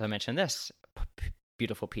also mention this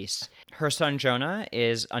beautiful piece. Her son Jonah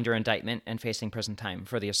is under indictment and facing prison time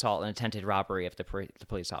for the assault and attempted robbery of the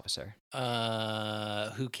police officer.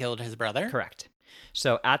 Who killed his brother? Correct.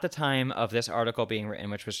 So at the time of this article being written,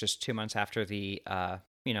 which was just 2 months after the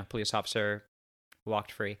police officer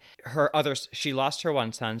walked free, she lost her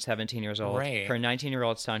one son, 17 years old. Right. Her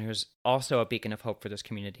 19-year-old son, who's also a beacon of hope for this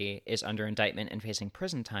community, is under indictment and facing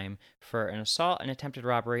prison time for an assault and attempted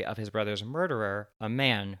robbery of his brother's murderer, a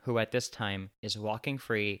man who at this time is walking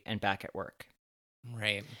free and back at work.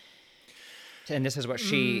 Right. And this is what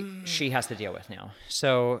she has to deal with now.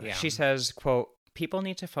 So she says, quote, "People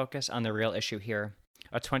need to focus on the real issue here.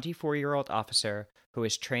 A 24-year-old officer who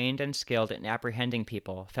is trained and skilled in apprehending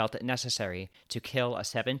people felt it necessary to kill a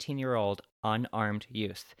 17-year-old unarmed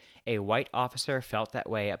youth. A white officer felt that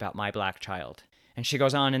way about my black child." And she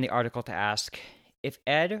goes on in the article to ask, if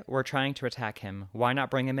Ed were trying to attack him, why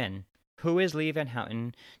not bring him in? Who is Lee Van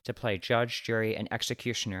Houten to play judge, jury, and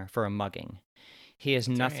executioner for a mugging? He is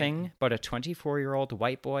nothing but a 24-year-old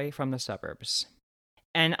white boy from the suburbs.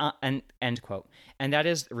 And end quote. And that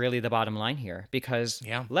is really the bottom line here, because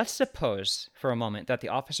let's suppose for a moment that the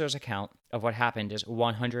officer's account of what happened is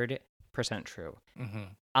 100% true. Mm-hmm.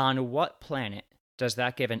 On what planet does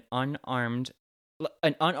that give an unarmed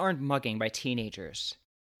mugging by teenagers?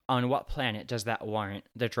 On what planet does that warrant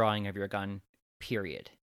the drawing of your gun,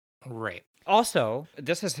 period? Right. Also,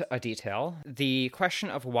 this is a detail. The question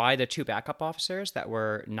of why the two backup officers that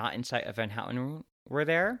were not in sight of Van Houten were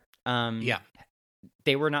there.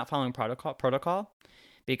 They were not following protocol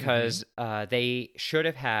because they should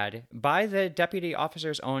have had, by the deputy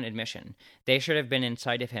officer's own admission, they should have been in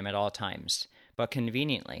sight of him at all times. But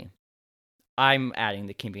conveniently, I'm adding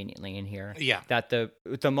the conveniently in here, that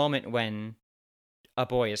the moment when a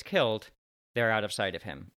boy is killed, they're out of sight of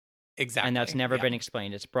him. Exactly. And that's never been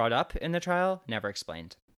explained. It's brought up in the trial, never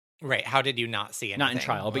explained. Right. How did you not see anything? Not in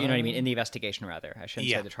trial, but you know what I mean? In the investigation, rather. I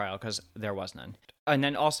shouldn't say the trial because there was none. And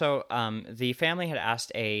then also, the family had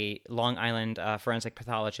asked a Long Island forensic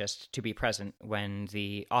pathologist to be present when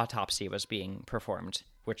the autopsy was being performed,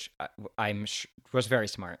 which was very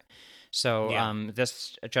smart. So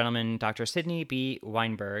this gentleman, Dr. Sidney B.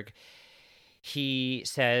 Weinberg, he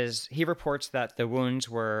reports that the wounds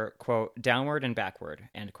were, quote, downward and backward,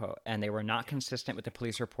 end quote, and they were not consistent with the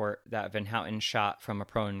police report that Van Houten shot from a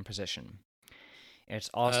prone position.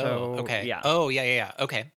 It's also... Oh, okay. Yeah. Oh, yeah.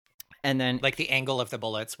 Okay. And then... Like the angle of the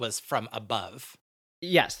bullets was from above.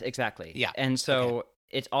 Yes, exactly. Yeah. And so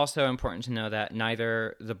it's also important to know that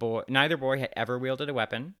neither boy had ever wielded a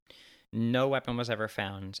weapon. No weapon was ever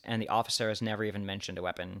found, and the officer has never even mentioned a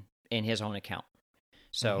weapon in his own account.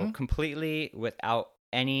 So completely without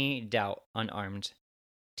any doubt, unarmed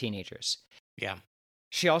teenagers. Yeah.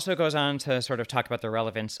 She also goes on to sort of talk about the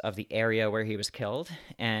relevance of the area where he was killed.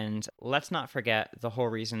 And let's not forget the whole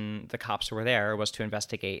reason the cops were there was to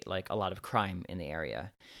investigate like a lot of crime in the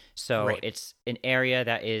area. So it's an area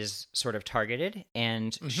that is sort of targeted.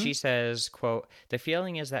 And she says, quote, "The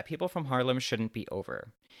feeling is that people from Harlem shouldn't be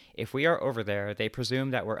over. If we are over there, they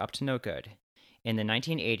presume that we're up to no good. In the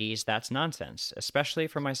 1980s, that's nonsense, especially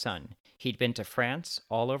for my son. He'd been to France,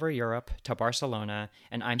 all over Europe, to Barcelona,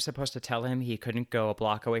 and I'm supposed to tell him he couldn't go a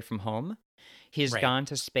block away from home? He's gone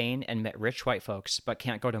to Spain and met rich white folks, but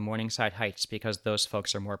can't go to Morningside Heights because those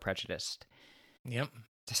folks are more prejudiced." Yep.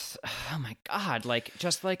 Oh my God,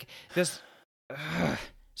 just like this.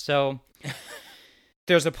 So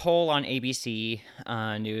there's a poll on ABC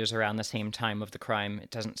News around the same time of the crime. It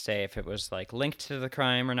doesn't say if it was like linked to the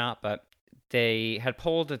crime or not, but they had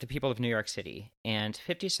polled the people of New York City, and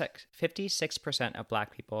 56% of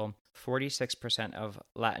Black people, 46% of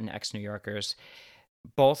Latinx New Yorkers,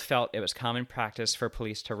 both felt it was common practice for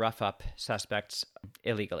police to rough up suspects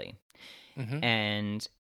illegally. And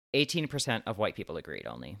 18% of white people agreed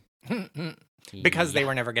only. Because they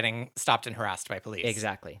were never getting stopped and harassed by police.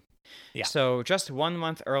 Exactly. Yeah. So just 1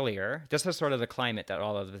 month earlier, this is sort of the climate that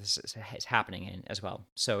all of this is happening in as well.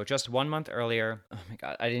 So just 1 month earlier, oh my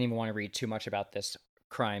God, I didn't even want to read too much about this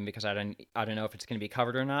crime because I don't know if it's going to be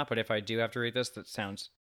covered or not. But if I do have to read this, that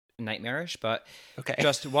sounds nightmarish. But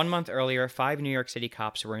just 1 month earlier, 5 New York City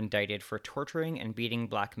cops were indicted for torturing and beating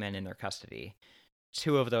Black men in their custody.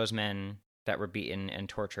 2 of those men that were beaten and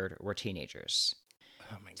tortured were teenagers.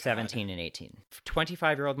 Oh my God. 17 and 18.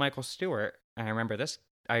 25-year-old Michael Stewart, I remember this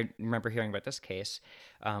I remember hearing about this case,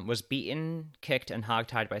 was beaten, kicked, and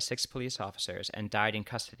hogtied by 6 police officers and died in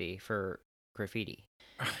custody for graffiti.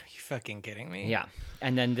 Are you fucking kidding me? Yeah.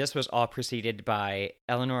 And then this was all preceded by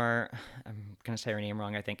Eleanor, I'm going to say her name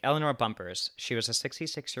wrong, I think, Eleanor Bumpers. She was a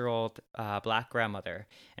 66-year-old black grandmother,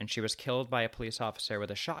 and she was killed by a police officer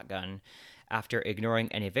with a shotgun after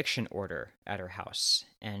ignoring an eviction order at her house.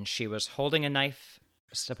 And she was holding a knife,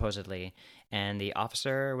 supposedly, and the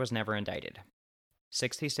officer was never indicted.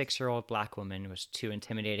 66-year-old black woman was too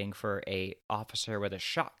intimidating for a officer with a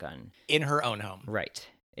shotgun. In her own home. Right.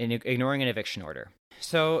 Ignoring an eviction order.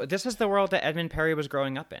 So this is the world that Edmund Perry was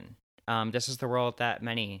growing up in. This is the world that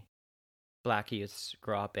many black youths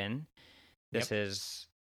grow up in. This is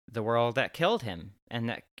the world that killed him and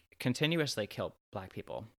that continuously killed black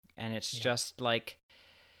people. And it's just like,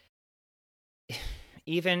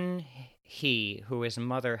 even he, who his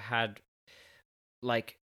mother had,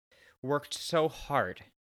 like, worked so hard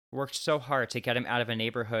to get him out of a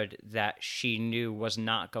neighborhood that she knew was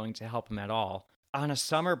not going to help him at all, on a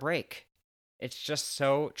summer break. It's just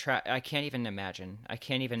so I can't even imagine. I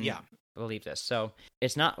can't even believe this. So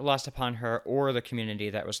it's not lost upon her or the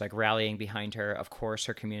community that was like rallying behind her. Of course,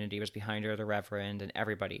 her community was behind her, the Reverend and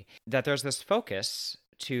everybody, that there's this focus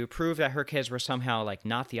to prove that her kids were somehow like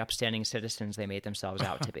not the upstanding citizens they made themselves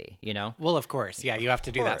out to be, you know? Well, of course. Yeah, you have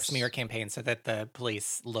to do that smear campaign so that the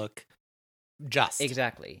police look just.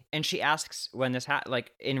 Exactly. And she asks when this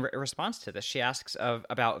in response to this, she asks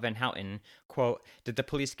about Van Houten, quote, did the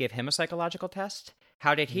police give him a psychological test?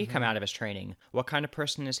 How did he come out of his training? What kind of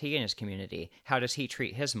person is he in his community? How does he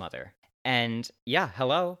treat his mother? And yeah,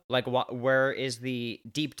 hello, like where is the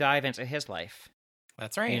deep dive into his life?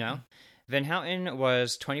 That's right. You know, Van Houten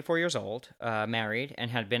was 24 years old, married,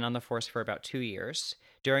 and had been on the force for about 2 years,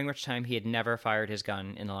 during which time he had never fired his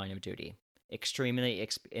gun in the line of duty. Extremely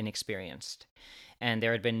inexperienced. And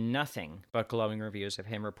there had been nothing but glowing reviews of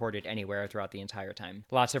him reported anywhere throughout the entire time.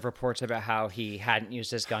 Lots of reports about how he hadn't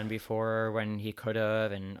used his gun before when he could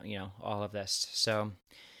have, and, you know, all of this. So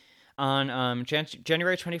on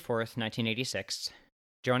January 24th, 1986,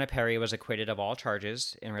 Jonah Perry was acquitted of all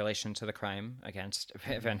charges in relation to the crime against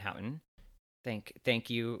Van Houten. Thank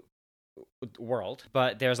you, world.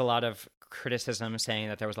 But there's a lot of criticism saying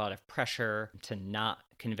that there was a lot of pressure to not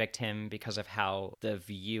convict him because of how the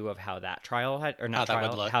view of how that trial had, or not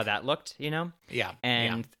trial, how that looked, you know? Yeah.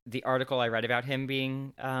 And the article I read about him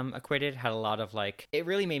being acquitted had a lot of like, it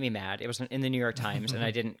really made me mad. It was in the New York Times and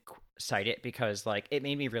I didn't cite it because like it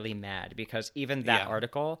made me really mad because even that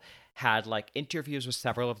article had like interviews with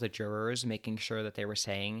several of the jurors making sure that they were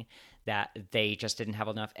saying that they just didn't have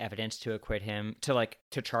enough evidence to acquit him,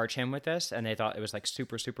 to charge him with this, and they thought it was like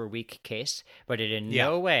super, super weak case, but it in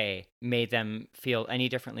no way made them feel any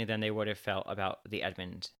differently than they would have felt about the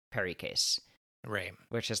Edmund Perry case. Right.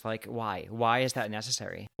 Which is like, why? Why is that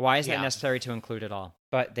necessary? Why is that necessary to include it all?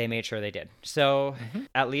 But they made sure they did. So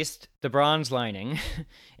at least the bronze lining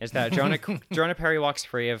is that Jonah Perry walks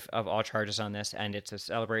free of all charges on this, and it's a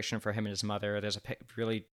celebration for him and his mother. There's a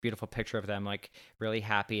really beautiful picture of them, like really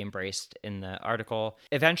happy, embraced in the article.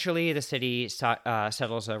 Eventually, the city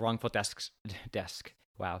settles a wrongful desk.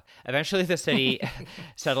 Wow. Eventually, the city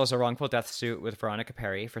settles a wrongful death suit with Veronica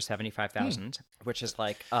Perry for $75,000, which is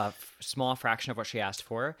like a small fraction of what she asked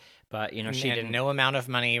for. But, you know, she didn't. No amount of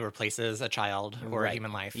money replaces a child or a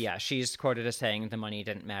human life. Yeah, she's quoted as saying the money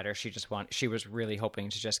didn't matter. She was really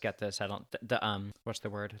hoping to just get the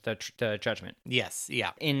the judgment. Yes.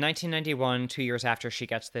 Yeah. In 1991, 2 years after she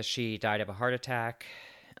gets this, she died of a heart attack.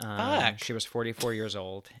 She was 44 years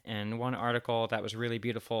old. And one article that was really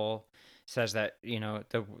beautiful says that, you know,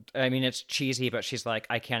 it's cheesy, but she's like,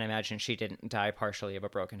 I can't imagine she didn't die partially of a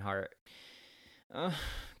broken heart. Oh,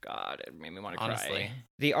 God, it made me want to cry.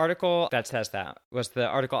 The article that says that was the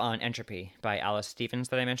article on Entropy by Alice Stevens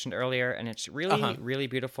that I mentioned earlier, and it's really, really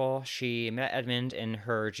beautiful. She met Edmund in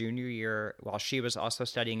her junior year while she was also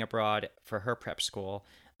studying abroad for her prep school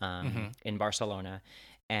in Barcelona.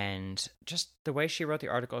 And just the way she wrote the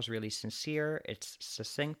article is really sincere. It's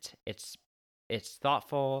succinct. It's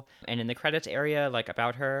thoughtful. And in the credits area, like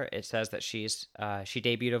about her, it says that she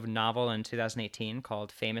debuted a novel in 2018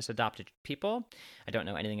 called Famous Adopted People. I don't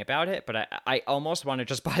know anything about it, but I almost want to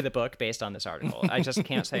just buy the book based on this article. I just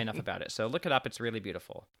can't say enough about it. So look it up. It's really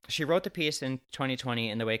beautiful. She wrote the piece in 2020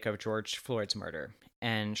 in the wake of George Floyd's murder.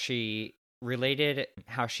 And she related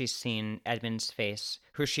how she's seen Edmund's face,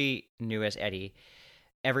 who she knew as Eddie,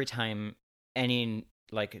 every time any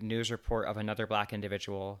like news report of another Black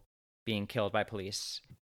individual being killed by police,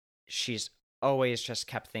 she's always just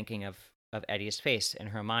kept thinking of of Eddie's face in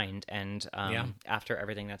her mind. And after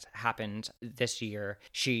everything that's happened this year,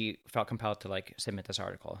 she felt compelled to like submit this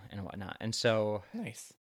article and whatnot. And so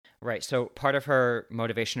Nice. Right. So part of her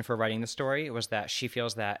motivation for writing the story was that she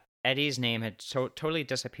feels that Eddie's name had totally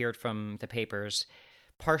disappeared from the papers,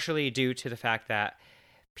 partially due to the fact that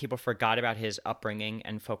people forgot about his upbringing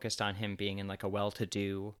and focused on him being in like a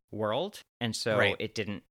well-to-do world. And so it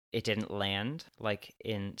didn't land like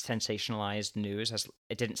in sensationalized news, as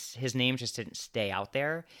his name just didn't stay out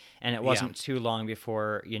there. And it wasn't too long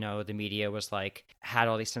before, you know, the media was like, had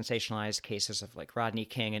all these sensationalized cases of like Rodney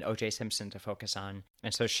King and OJ Simpson to focus on.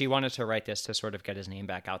 And so she wanted to write this to sort of get his name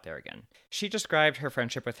back out there again. She described her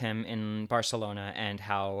friendship with him in Barcelona and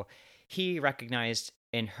how he recognized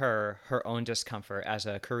in her own discomfort as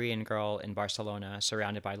a Korean girl in Barcelona,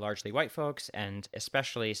 surrounded by largely white folks, and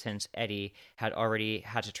especially since Eddie had already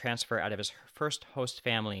had to transfer out of his first host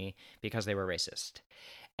family because they were racist.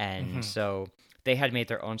 And so they had made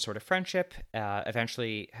their own sort of friendship,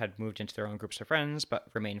 eventually had moved into their own groups of friends, but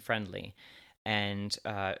remained friendly. And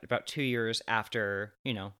about 2 years after,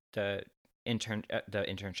 you know, the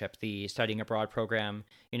internship, the studying abroad program,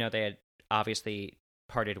 you know, they had obviously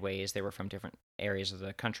parted ways. They were from different areas of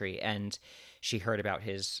the country, and she heard about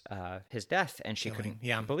his death, and she couldn't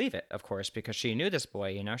believe it, of course, because she knew this boy.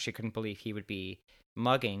 You know, she couldn't believe he would be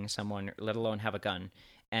mugging someone, let alone have a gun.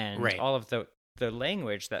 And all of the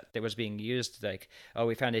language that was being used, like, oh,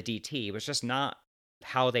 we found a DT, was just not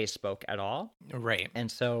how they spoke at all. Right.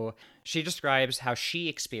 And so she describes how she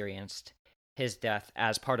experienced his death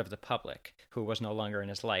as part of the public who was no longer in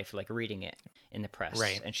his life, like reading it in the press.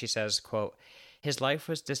 Right. And she says, quote, "His life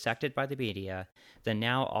was dissected by the media, the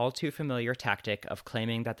now all too familiar tactic of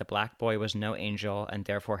claiming that the black boy was no angel and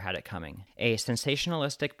therefore had it coming. A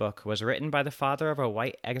sensationalistic book was written by the father of a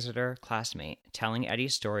white Exeter classmate, telling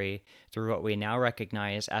Eddie's story through what we now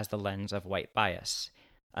recognize as the lens of white bias.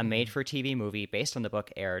 A made-for-TV movie based on the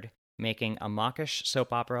book aired, making a mawkish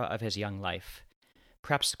soap opera of his young life.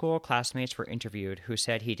 Prep school classmates were interviewed who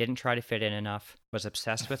said he didn't try to fit in enough, was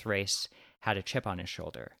obsessed with race, had a chip on his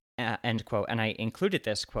shoulder." End quote. And I included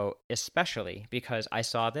this quote especially because I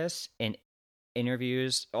saw this in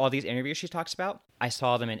interviews, all these interviews she talks about. I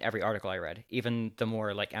saw them in every article I read, even the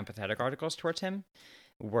more like empathetic articles towards him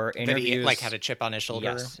were interviews. That he like had a chip on his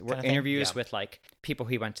shoulder. Yes, were interviews with like people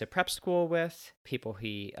he went to prep school with, people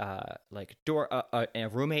he like a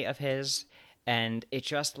roommate of his, and it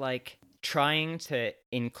just like trying to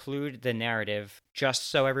include the narrative just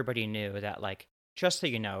so everybody knew that like, just so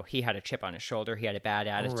you know, he had a chip on his shoulder, he had a bad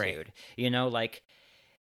attitude, you know, like,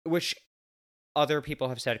 which other people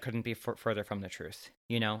have said couldn't be further from the truth,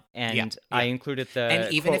 you know? And I included the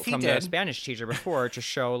quote from the Spanish teacher before to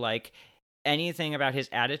show like anything about his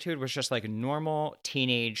attitude was just like normal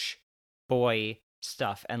teenage boy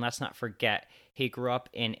stuff. And let's not forget, he grew up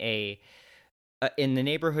in in the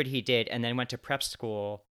neighborhood he did, and then went to prep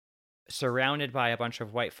school surrounded by a bunch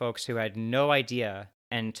of white folks who had no idea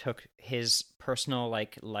and took his personal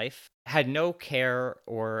like life, had no care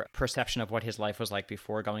or perception of what his life was like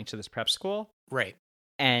before going to this prep school. Right.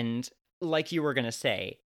 And like you were going to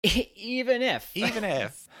say, even if.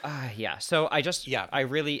 Yeah. So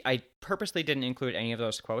I purposely didn't include any of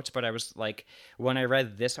those quotes, but I was like, when I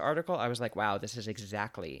read this article, I was like, wow, this is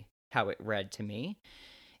exactly how it read to me.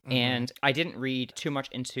 And I didn't read too much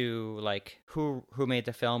into like who made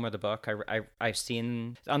the film or the book. I've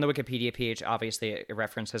seen on the Wikipedia page, obviously it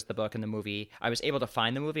references the book and the movie. I was able to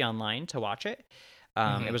find the movie online to watch it.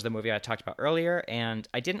 It was the movie I talked about earlier, and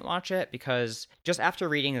I didn't watch it because just after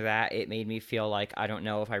reading that, it made me feel like I don't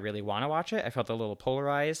know if I really want to watch it. I felt a little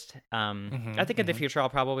polarized. I think in the future I'll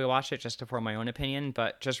probably watch it just to form my own opinion,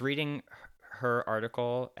 but just reading her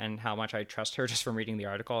article and how much I trust her just from reading the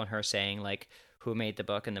article and her saying like who made the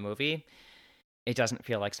book and the movie, it doesn't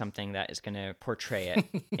feel like something that is going to portray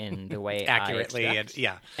it in the way accurately. I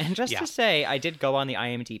expect. And just to say, I did go on the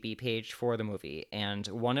IMDb page for the movie, and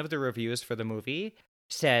one of the reviews for the movie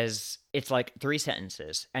says, it's like 3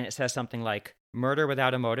 sentences, and it says something like, "Murder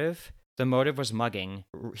without a motive. The motive was mugging.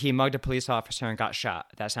 He mugged a police officer and got shot.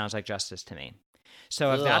 That sounds like justice to me."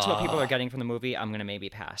 So if that's what people are getting from the movie, I'm going to maybe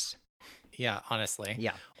pass. Yeah, honestly.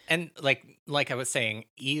 Yeah. And like I was saying,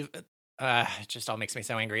 it just all makes me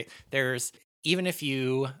so angry. Even if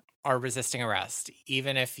you are resisting arrest,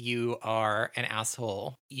 even if you are an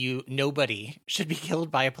asshole, nobody should be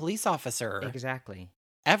killed by a police officer. Exactly.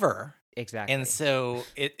 Ever. Exactly. And so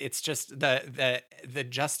it's just the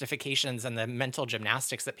justifications and the mental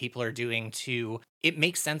gymnastics that people are doing to it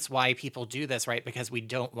makes sense why people do this, right? Because we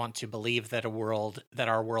don't want to believe that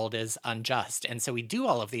our world is unjust. And so we do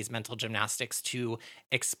all of these mental gymnastics to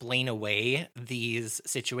explain away these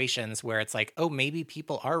situations where it's like, oh, maybe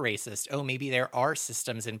people are racist. Oh, maybe there are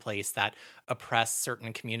systems in place that oppress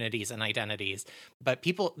certain communities and identities. But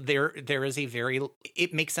there is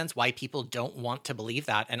it makes sense why people don't want to believe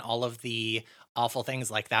that. And all of the awful things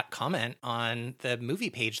like that comment on the movie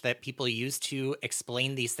page that people use to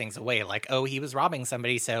explain these things away, like, oh, he was robbing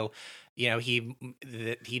somebody, so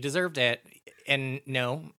he deserved it. And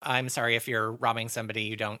no, I'm sorry, if you're robbing somebody,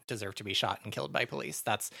 you don't deserve to be shot and killed by police.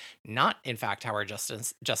 That's not, in fact, how our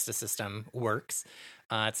justice system works.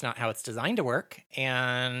 It's not how it's designed to work,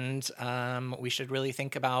 and we should really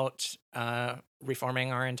think about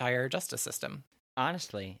reforming our entire justice system.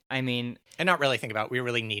 Honestly, I mean, and not really think about. We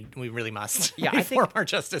really must. Yeah, reform our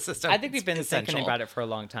justice system. I think we've been thinking about it for a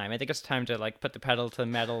long time. I think it's time to like put the pedal to the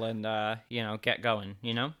metal and get going.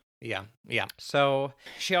 Yeah. So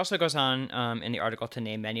she also goes on in the article to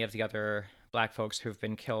name many of the other Black folks who've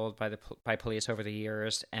been killed by police over the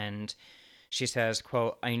years, and she says,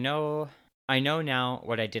 "quote I know now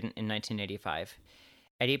what I didn't in 1985.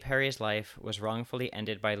 Eddie Perry's life was wrongfully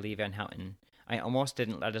ended by Lee Van Houten. I almost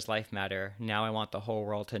didn't let his life matter. Now I want the whole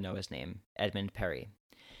world to know his name, Edmund Perry."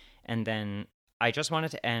 And then I just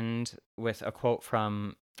wanted to end with a quote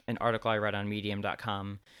from an article I read on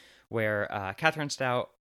Medium.com where Catherine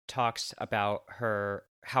Stout talks about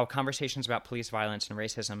how conversations about police violence and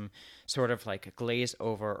racism sort of like glaze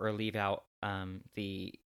over or leave out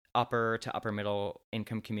the upper to upper middle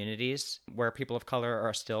income communities where people of color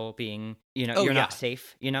are still being, not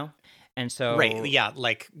safe, And so, right, yeah,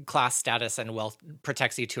 like class status and wealth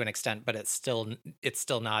protects you to an extent, but it's still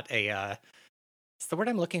not a. It's the word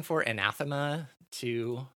I'm looking for. Anathema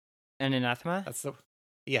to. An anathema. That's the.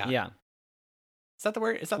 Yeah. Yeah. Is that the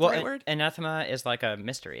word? Is that the right word? Anathema is like a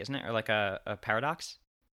mystery, isn't it, or like a paradox?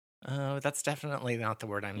 Oh, that's definitely not the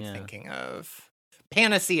word I'm thinking of.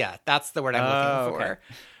 Panacea. That's the word I'm looking for. Okay.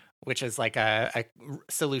 Which is like a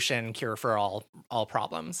solution cure for all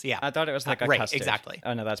problems. Yeah, I thought it was like a right, custard. Exactly.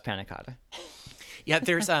 Oh no, that's panna cotta. Yeah,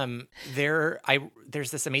 there's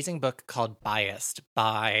there's this amazing book called Biased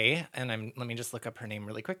by, and let me just look up her name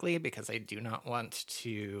really quickly because I do not want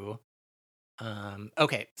to.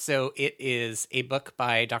 Okay, so it is a book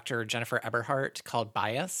by Dr. Jennifer Eberhardt called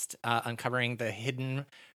Biased, uncovering the hidden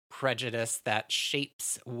prejudice that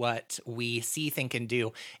shapes what we see, think, and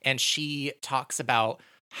do. And she talks about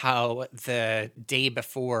how the day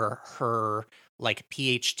before her like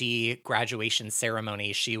PhD graduation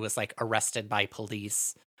ceremony, she was like arrested by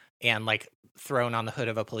police and like thrown on the hood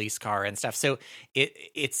of a police car and stuff. So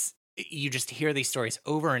it's you just hear these stories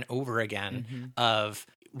over and over again of,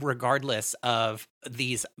 regardless of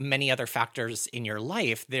these many other factors in your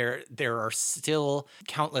life, there are still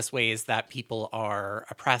countless ways that people are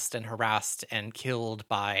oppressed and harassed and killed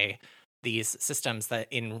by these systems that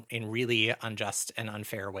in really unjust and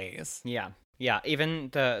unfair ways. Yeah. Even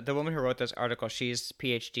the woman who wrote this article, she's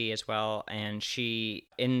PhD as well, and she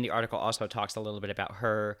in the article also talks a little bit about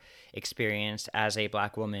her experience as a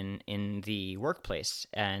Black woman in the workplace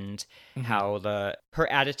and how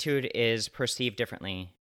her attitude is perceived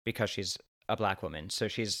differently because she's a Black woman. So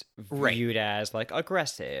she's viewed as like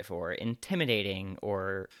aggressive or intimidating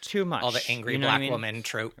or too much. All the angry Black woman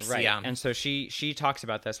tropes. Right. Yeah. And so she talks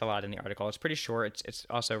about this a lot in the article. It's pretty short. It's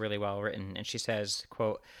also really well written. And she says,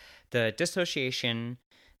 quote, "The dissociation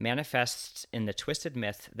manifests in the twisted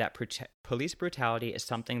myth that police brutality is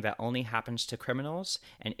something that only happens to criminals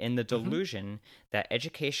and in the delusion that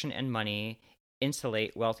education and money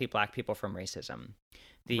insulate wealthy Black people from racism.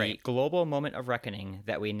 The global moment of reckoning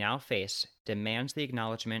that we now face demands the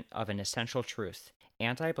acknowledgement of an essential truth.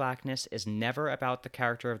 Anti-Blackness is never about the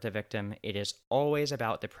character of the victim. It is always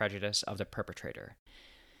about the prejudice of the perpetrator."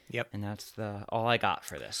 Yep. And that's all I got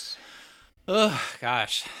for this. Oh,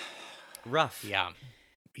 gosh. Rough.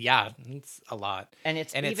 Yeah, it's a lot. And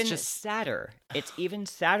it's sadder. It's even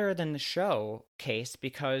sadder than the show case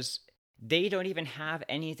because they don't even have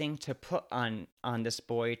anything to put on this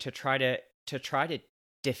boy to try to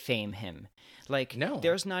defame him. Like, no,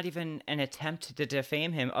 there's not even an attempt to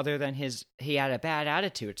defame him other than he had a bad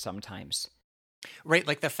attitude sometimes. Right,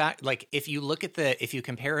 like the fact, like if you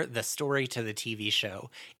compare the story to the TV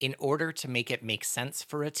show, in order to make it make sense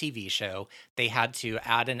for a TV show, they had to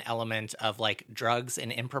add an element of like drugs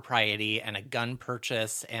and impropriety and a gun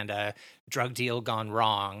purchase and a drug deal gone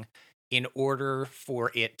wrong in order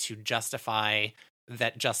for it to justify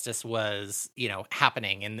that justice was,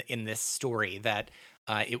 happening in this story, that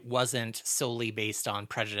it wasn't solely based on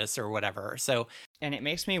prejudice or whatever. So, and it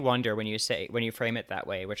makes me wonder when you frame it that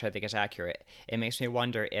way, which I think is accurate. It makes me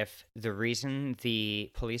wonder if the reason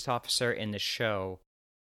the police officer in the show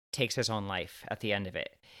takes his own life at the end of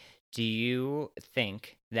it, do you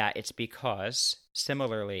think that it's because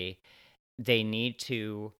similarly they need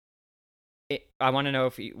to? I want to know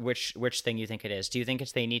which thing you think it is. Do you think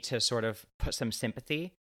it's they need to sort of put some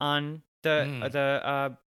sympathy on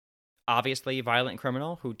the obviously violent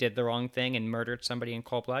criminal who did the wrong thing and murdered somebody in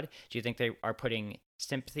cold blood? Do you think they are putting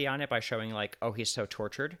sympathy on it by showing like, oh, he's so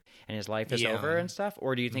tortured and his life is over and stuff?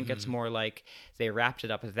 Or do you think it's more like they wrapped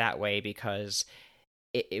it up that way because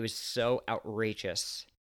it was so outrageous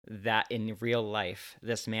that in real life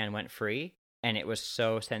this man went free, and it was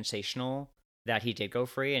so sensational that he did go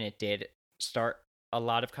free, and it did start a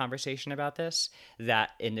lot of conversation about this, that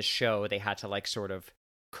in the show they had to like sort of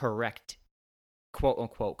correct, quote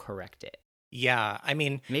unquote, correct it? Yeah, I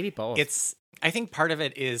mean, maybe both. I think part of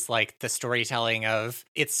it is like the storytelling of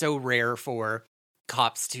it's so rare for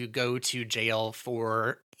cops to go to jail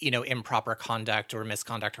for, improper conduct or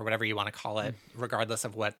misconduct or whatever you want to call it, regardless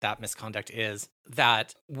of what that misconduct is,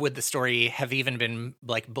 that would the story have even been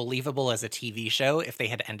like believable as a TV show if they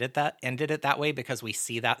had ended it that way, because we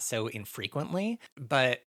see that so infrequently.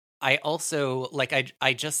 But I also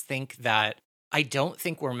I just think that I don't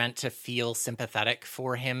think we're meant to feel sympathetic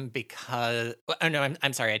for him because... Oh, no,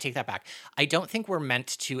 I'm sorry. I take that back. I don't think we're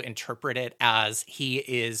meant to interpret it as he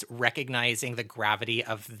is recognizing the gravity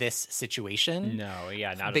of this situation. No,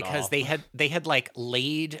 yeah, not because at all. they had like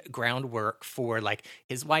laid groundwork for like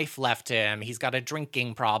his wife left him. He's got a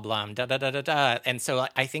drinking problem, da-da-da-da-da. And so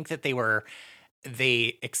I think that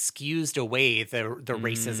they excused away the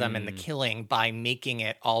racism and the killing by making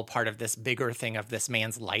it all part of this bigger thing of this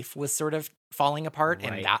man's life was sort of falling apart,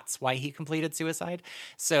 right. And that's why he completed suicide.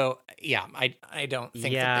 So yeah, I don't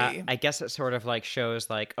think that they... I guess it sort of like shows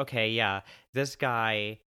like, okay, yeah, this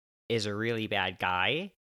guy is a really bad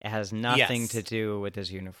guy. It has nothing to do with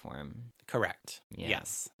his uniform. Correct. Yeah.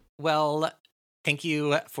 Yes. Well, thank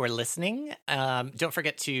you for listening. Don't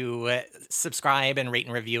forget to subscribe and rate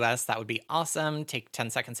and review us. That would be awesome. Take 10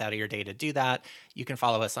 seconds out of your day to do that. You can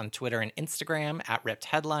follow us on Twitter and Instagram at Ripped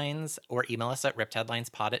Headlines, or email us at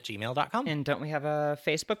rippedheadlinespod@gmail.com. And don't we have a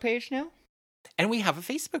Facebook page now? And we have a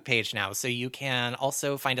Facebook page now, so you can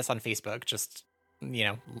also find us on Facebook. Just,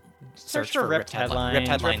 search for Ripped Headlines. Ripped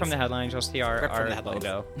Headlines. Rip from the headlines. You'll see our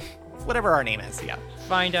logo. Whatever our name is, yeah.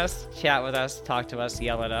 Find us, chat with us, talk to us,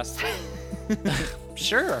 yell at us.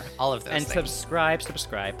 Sure, all of those and things.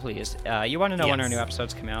 subscribe, please. You want to know when our new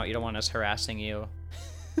episodes come out. You don't want us harassing you.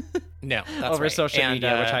 No, that's over right. social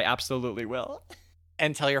media, which I absolutely will.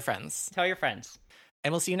 And tell your friends.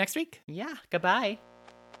 And we'll see you next week. Yeah, goodbye.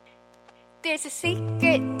 There's a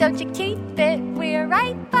secret, don't you keep it? We're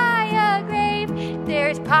right by a grave.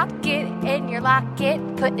 There's a pocket in your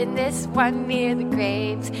locket, putting this one near the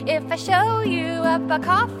graves. If I show you about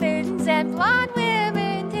coffins and blonde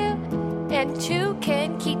women too, and two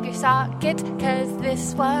can keep your sockets, 'cause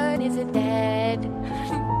this one isn't dead.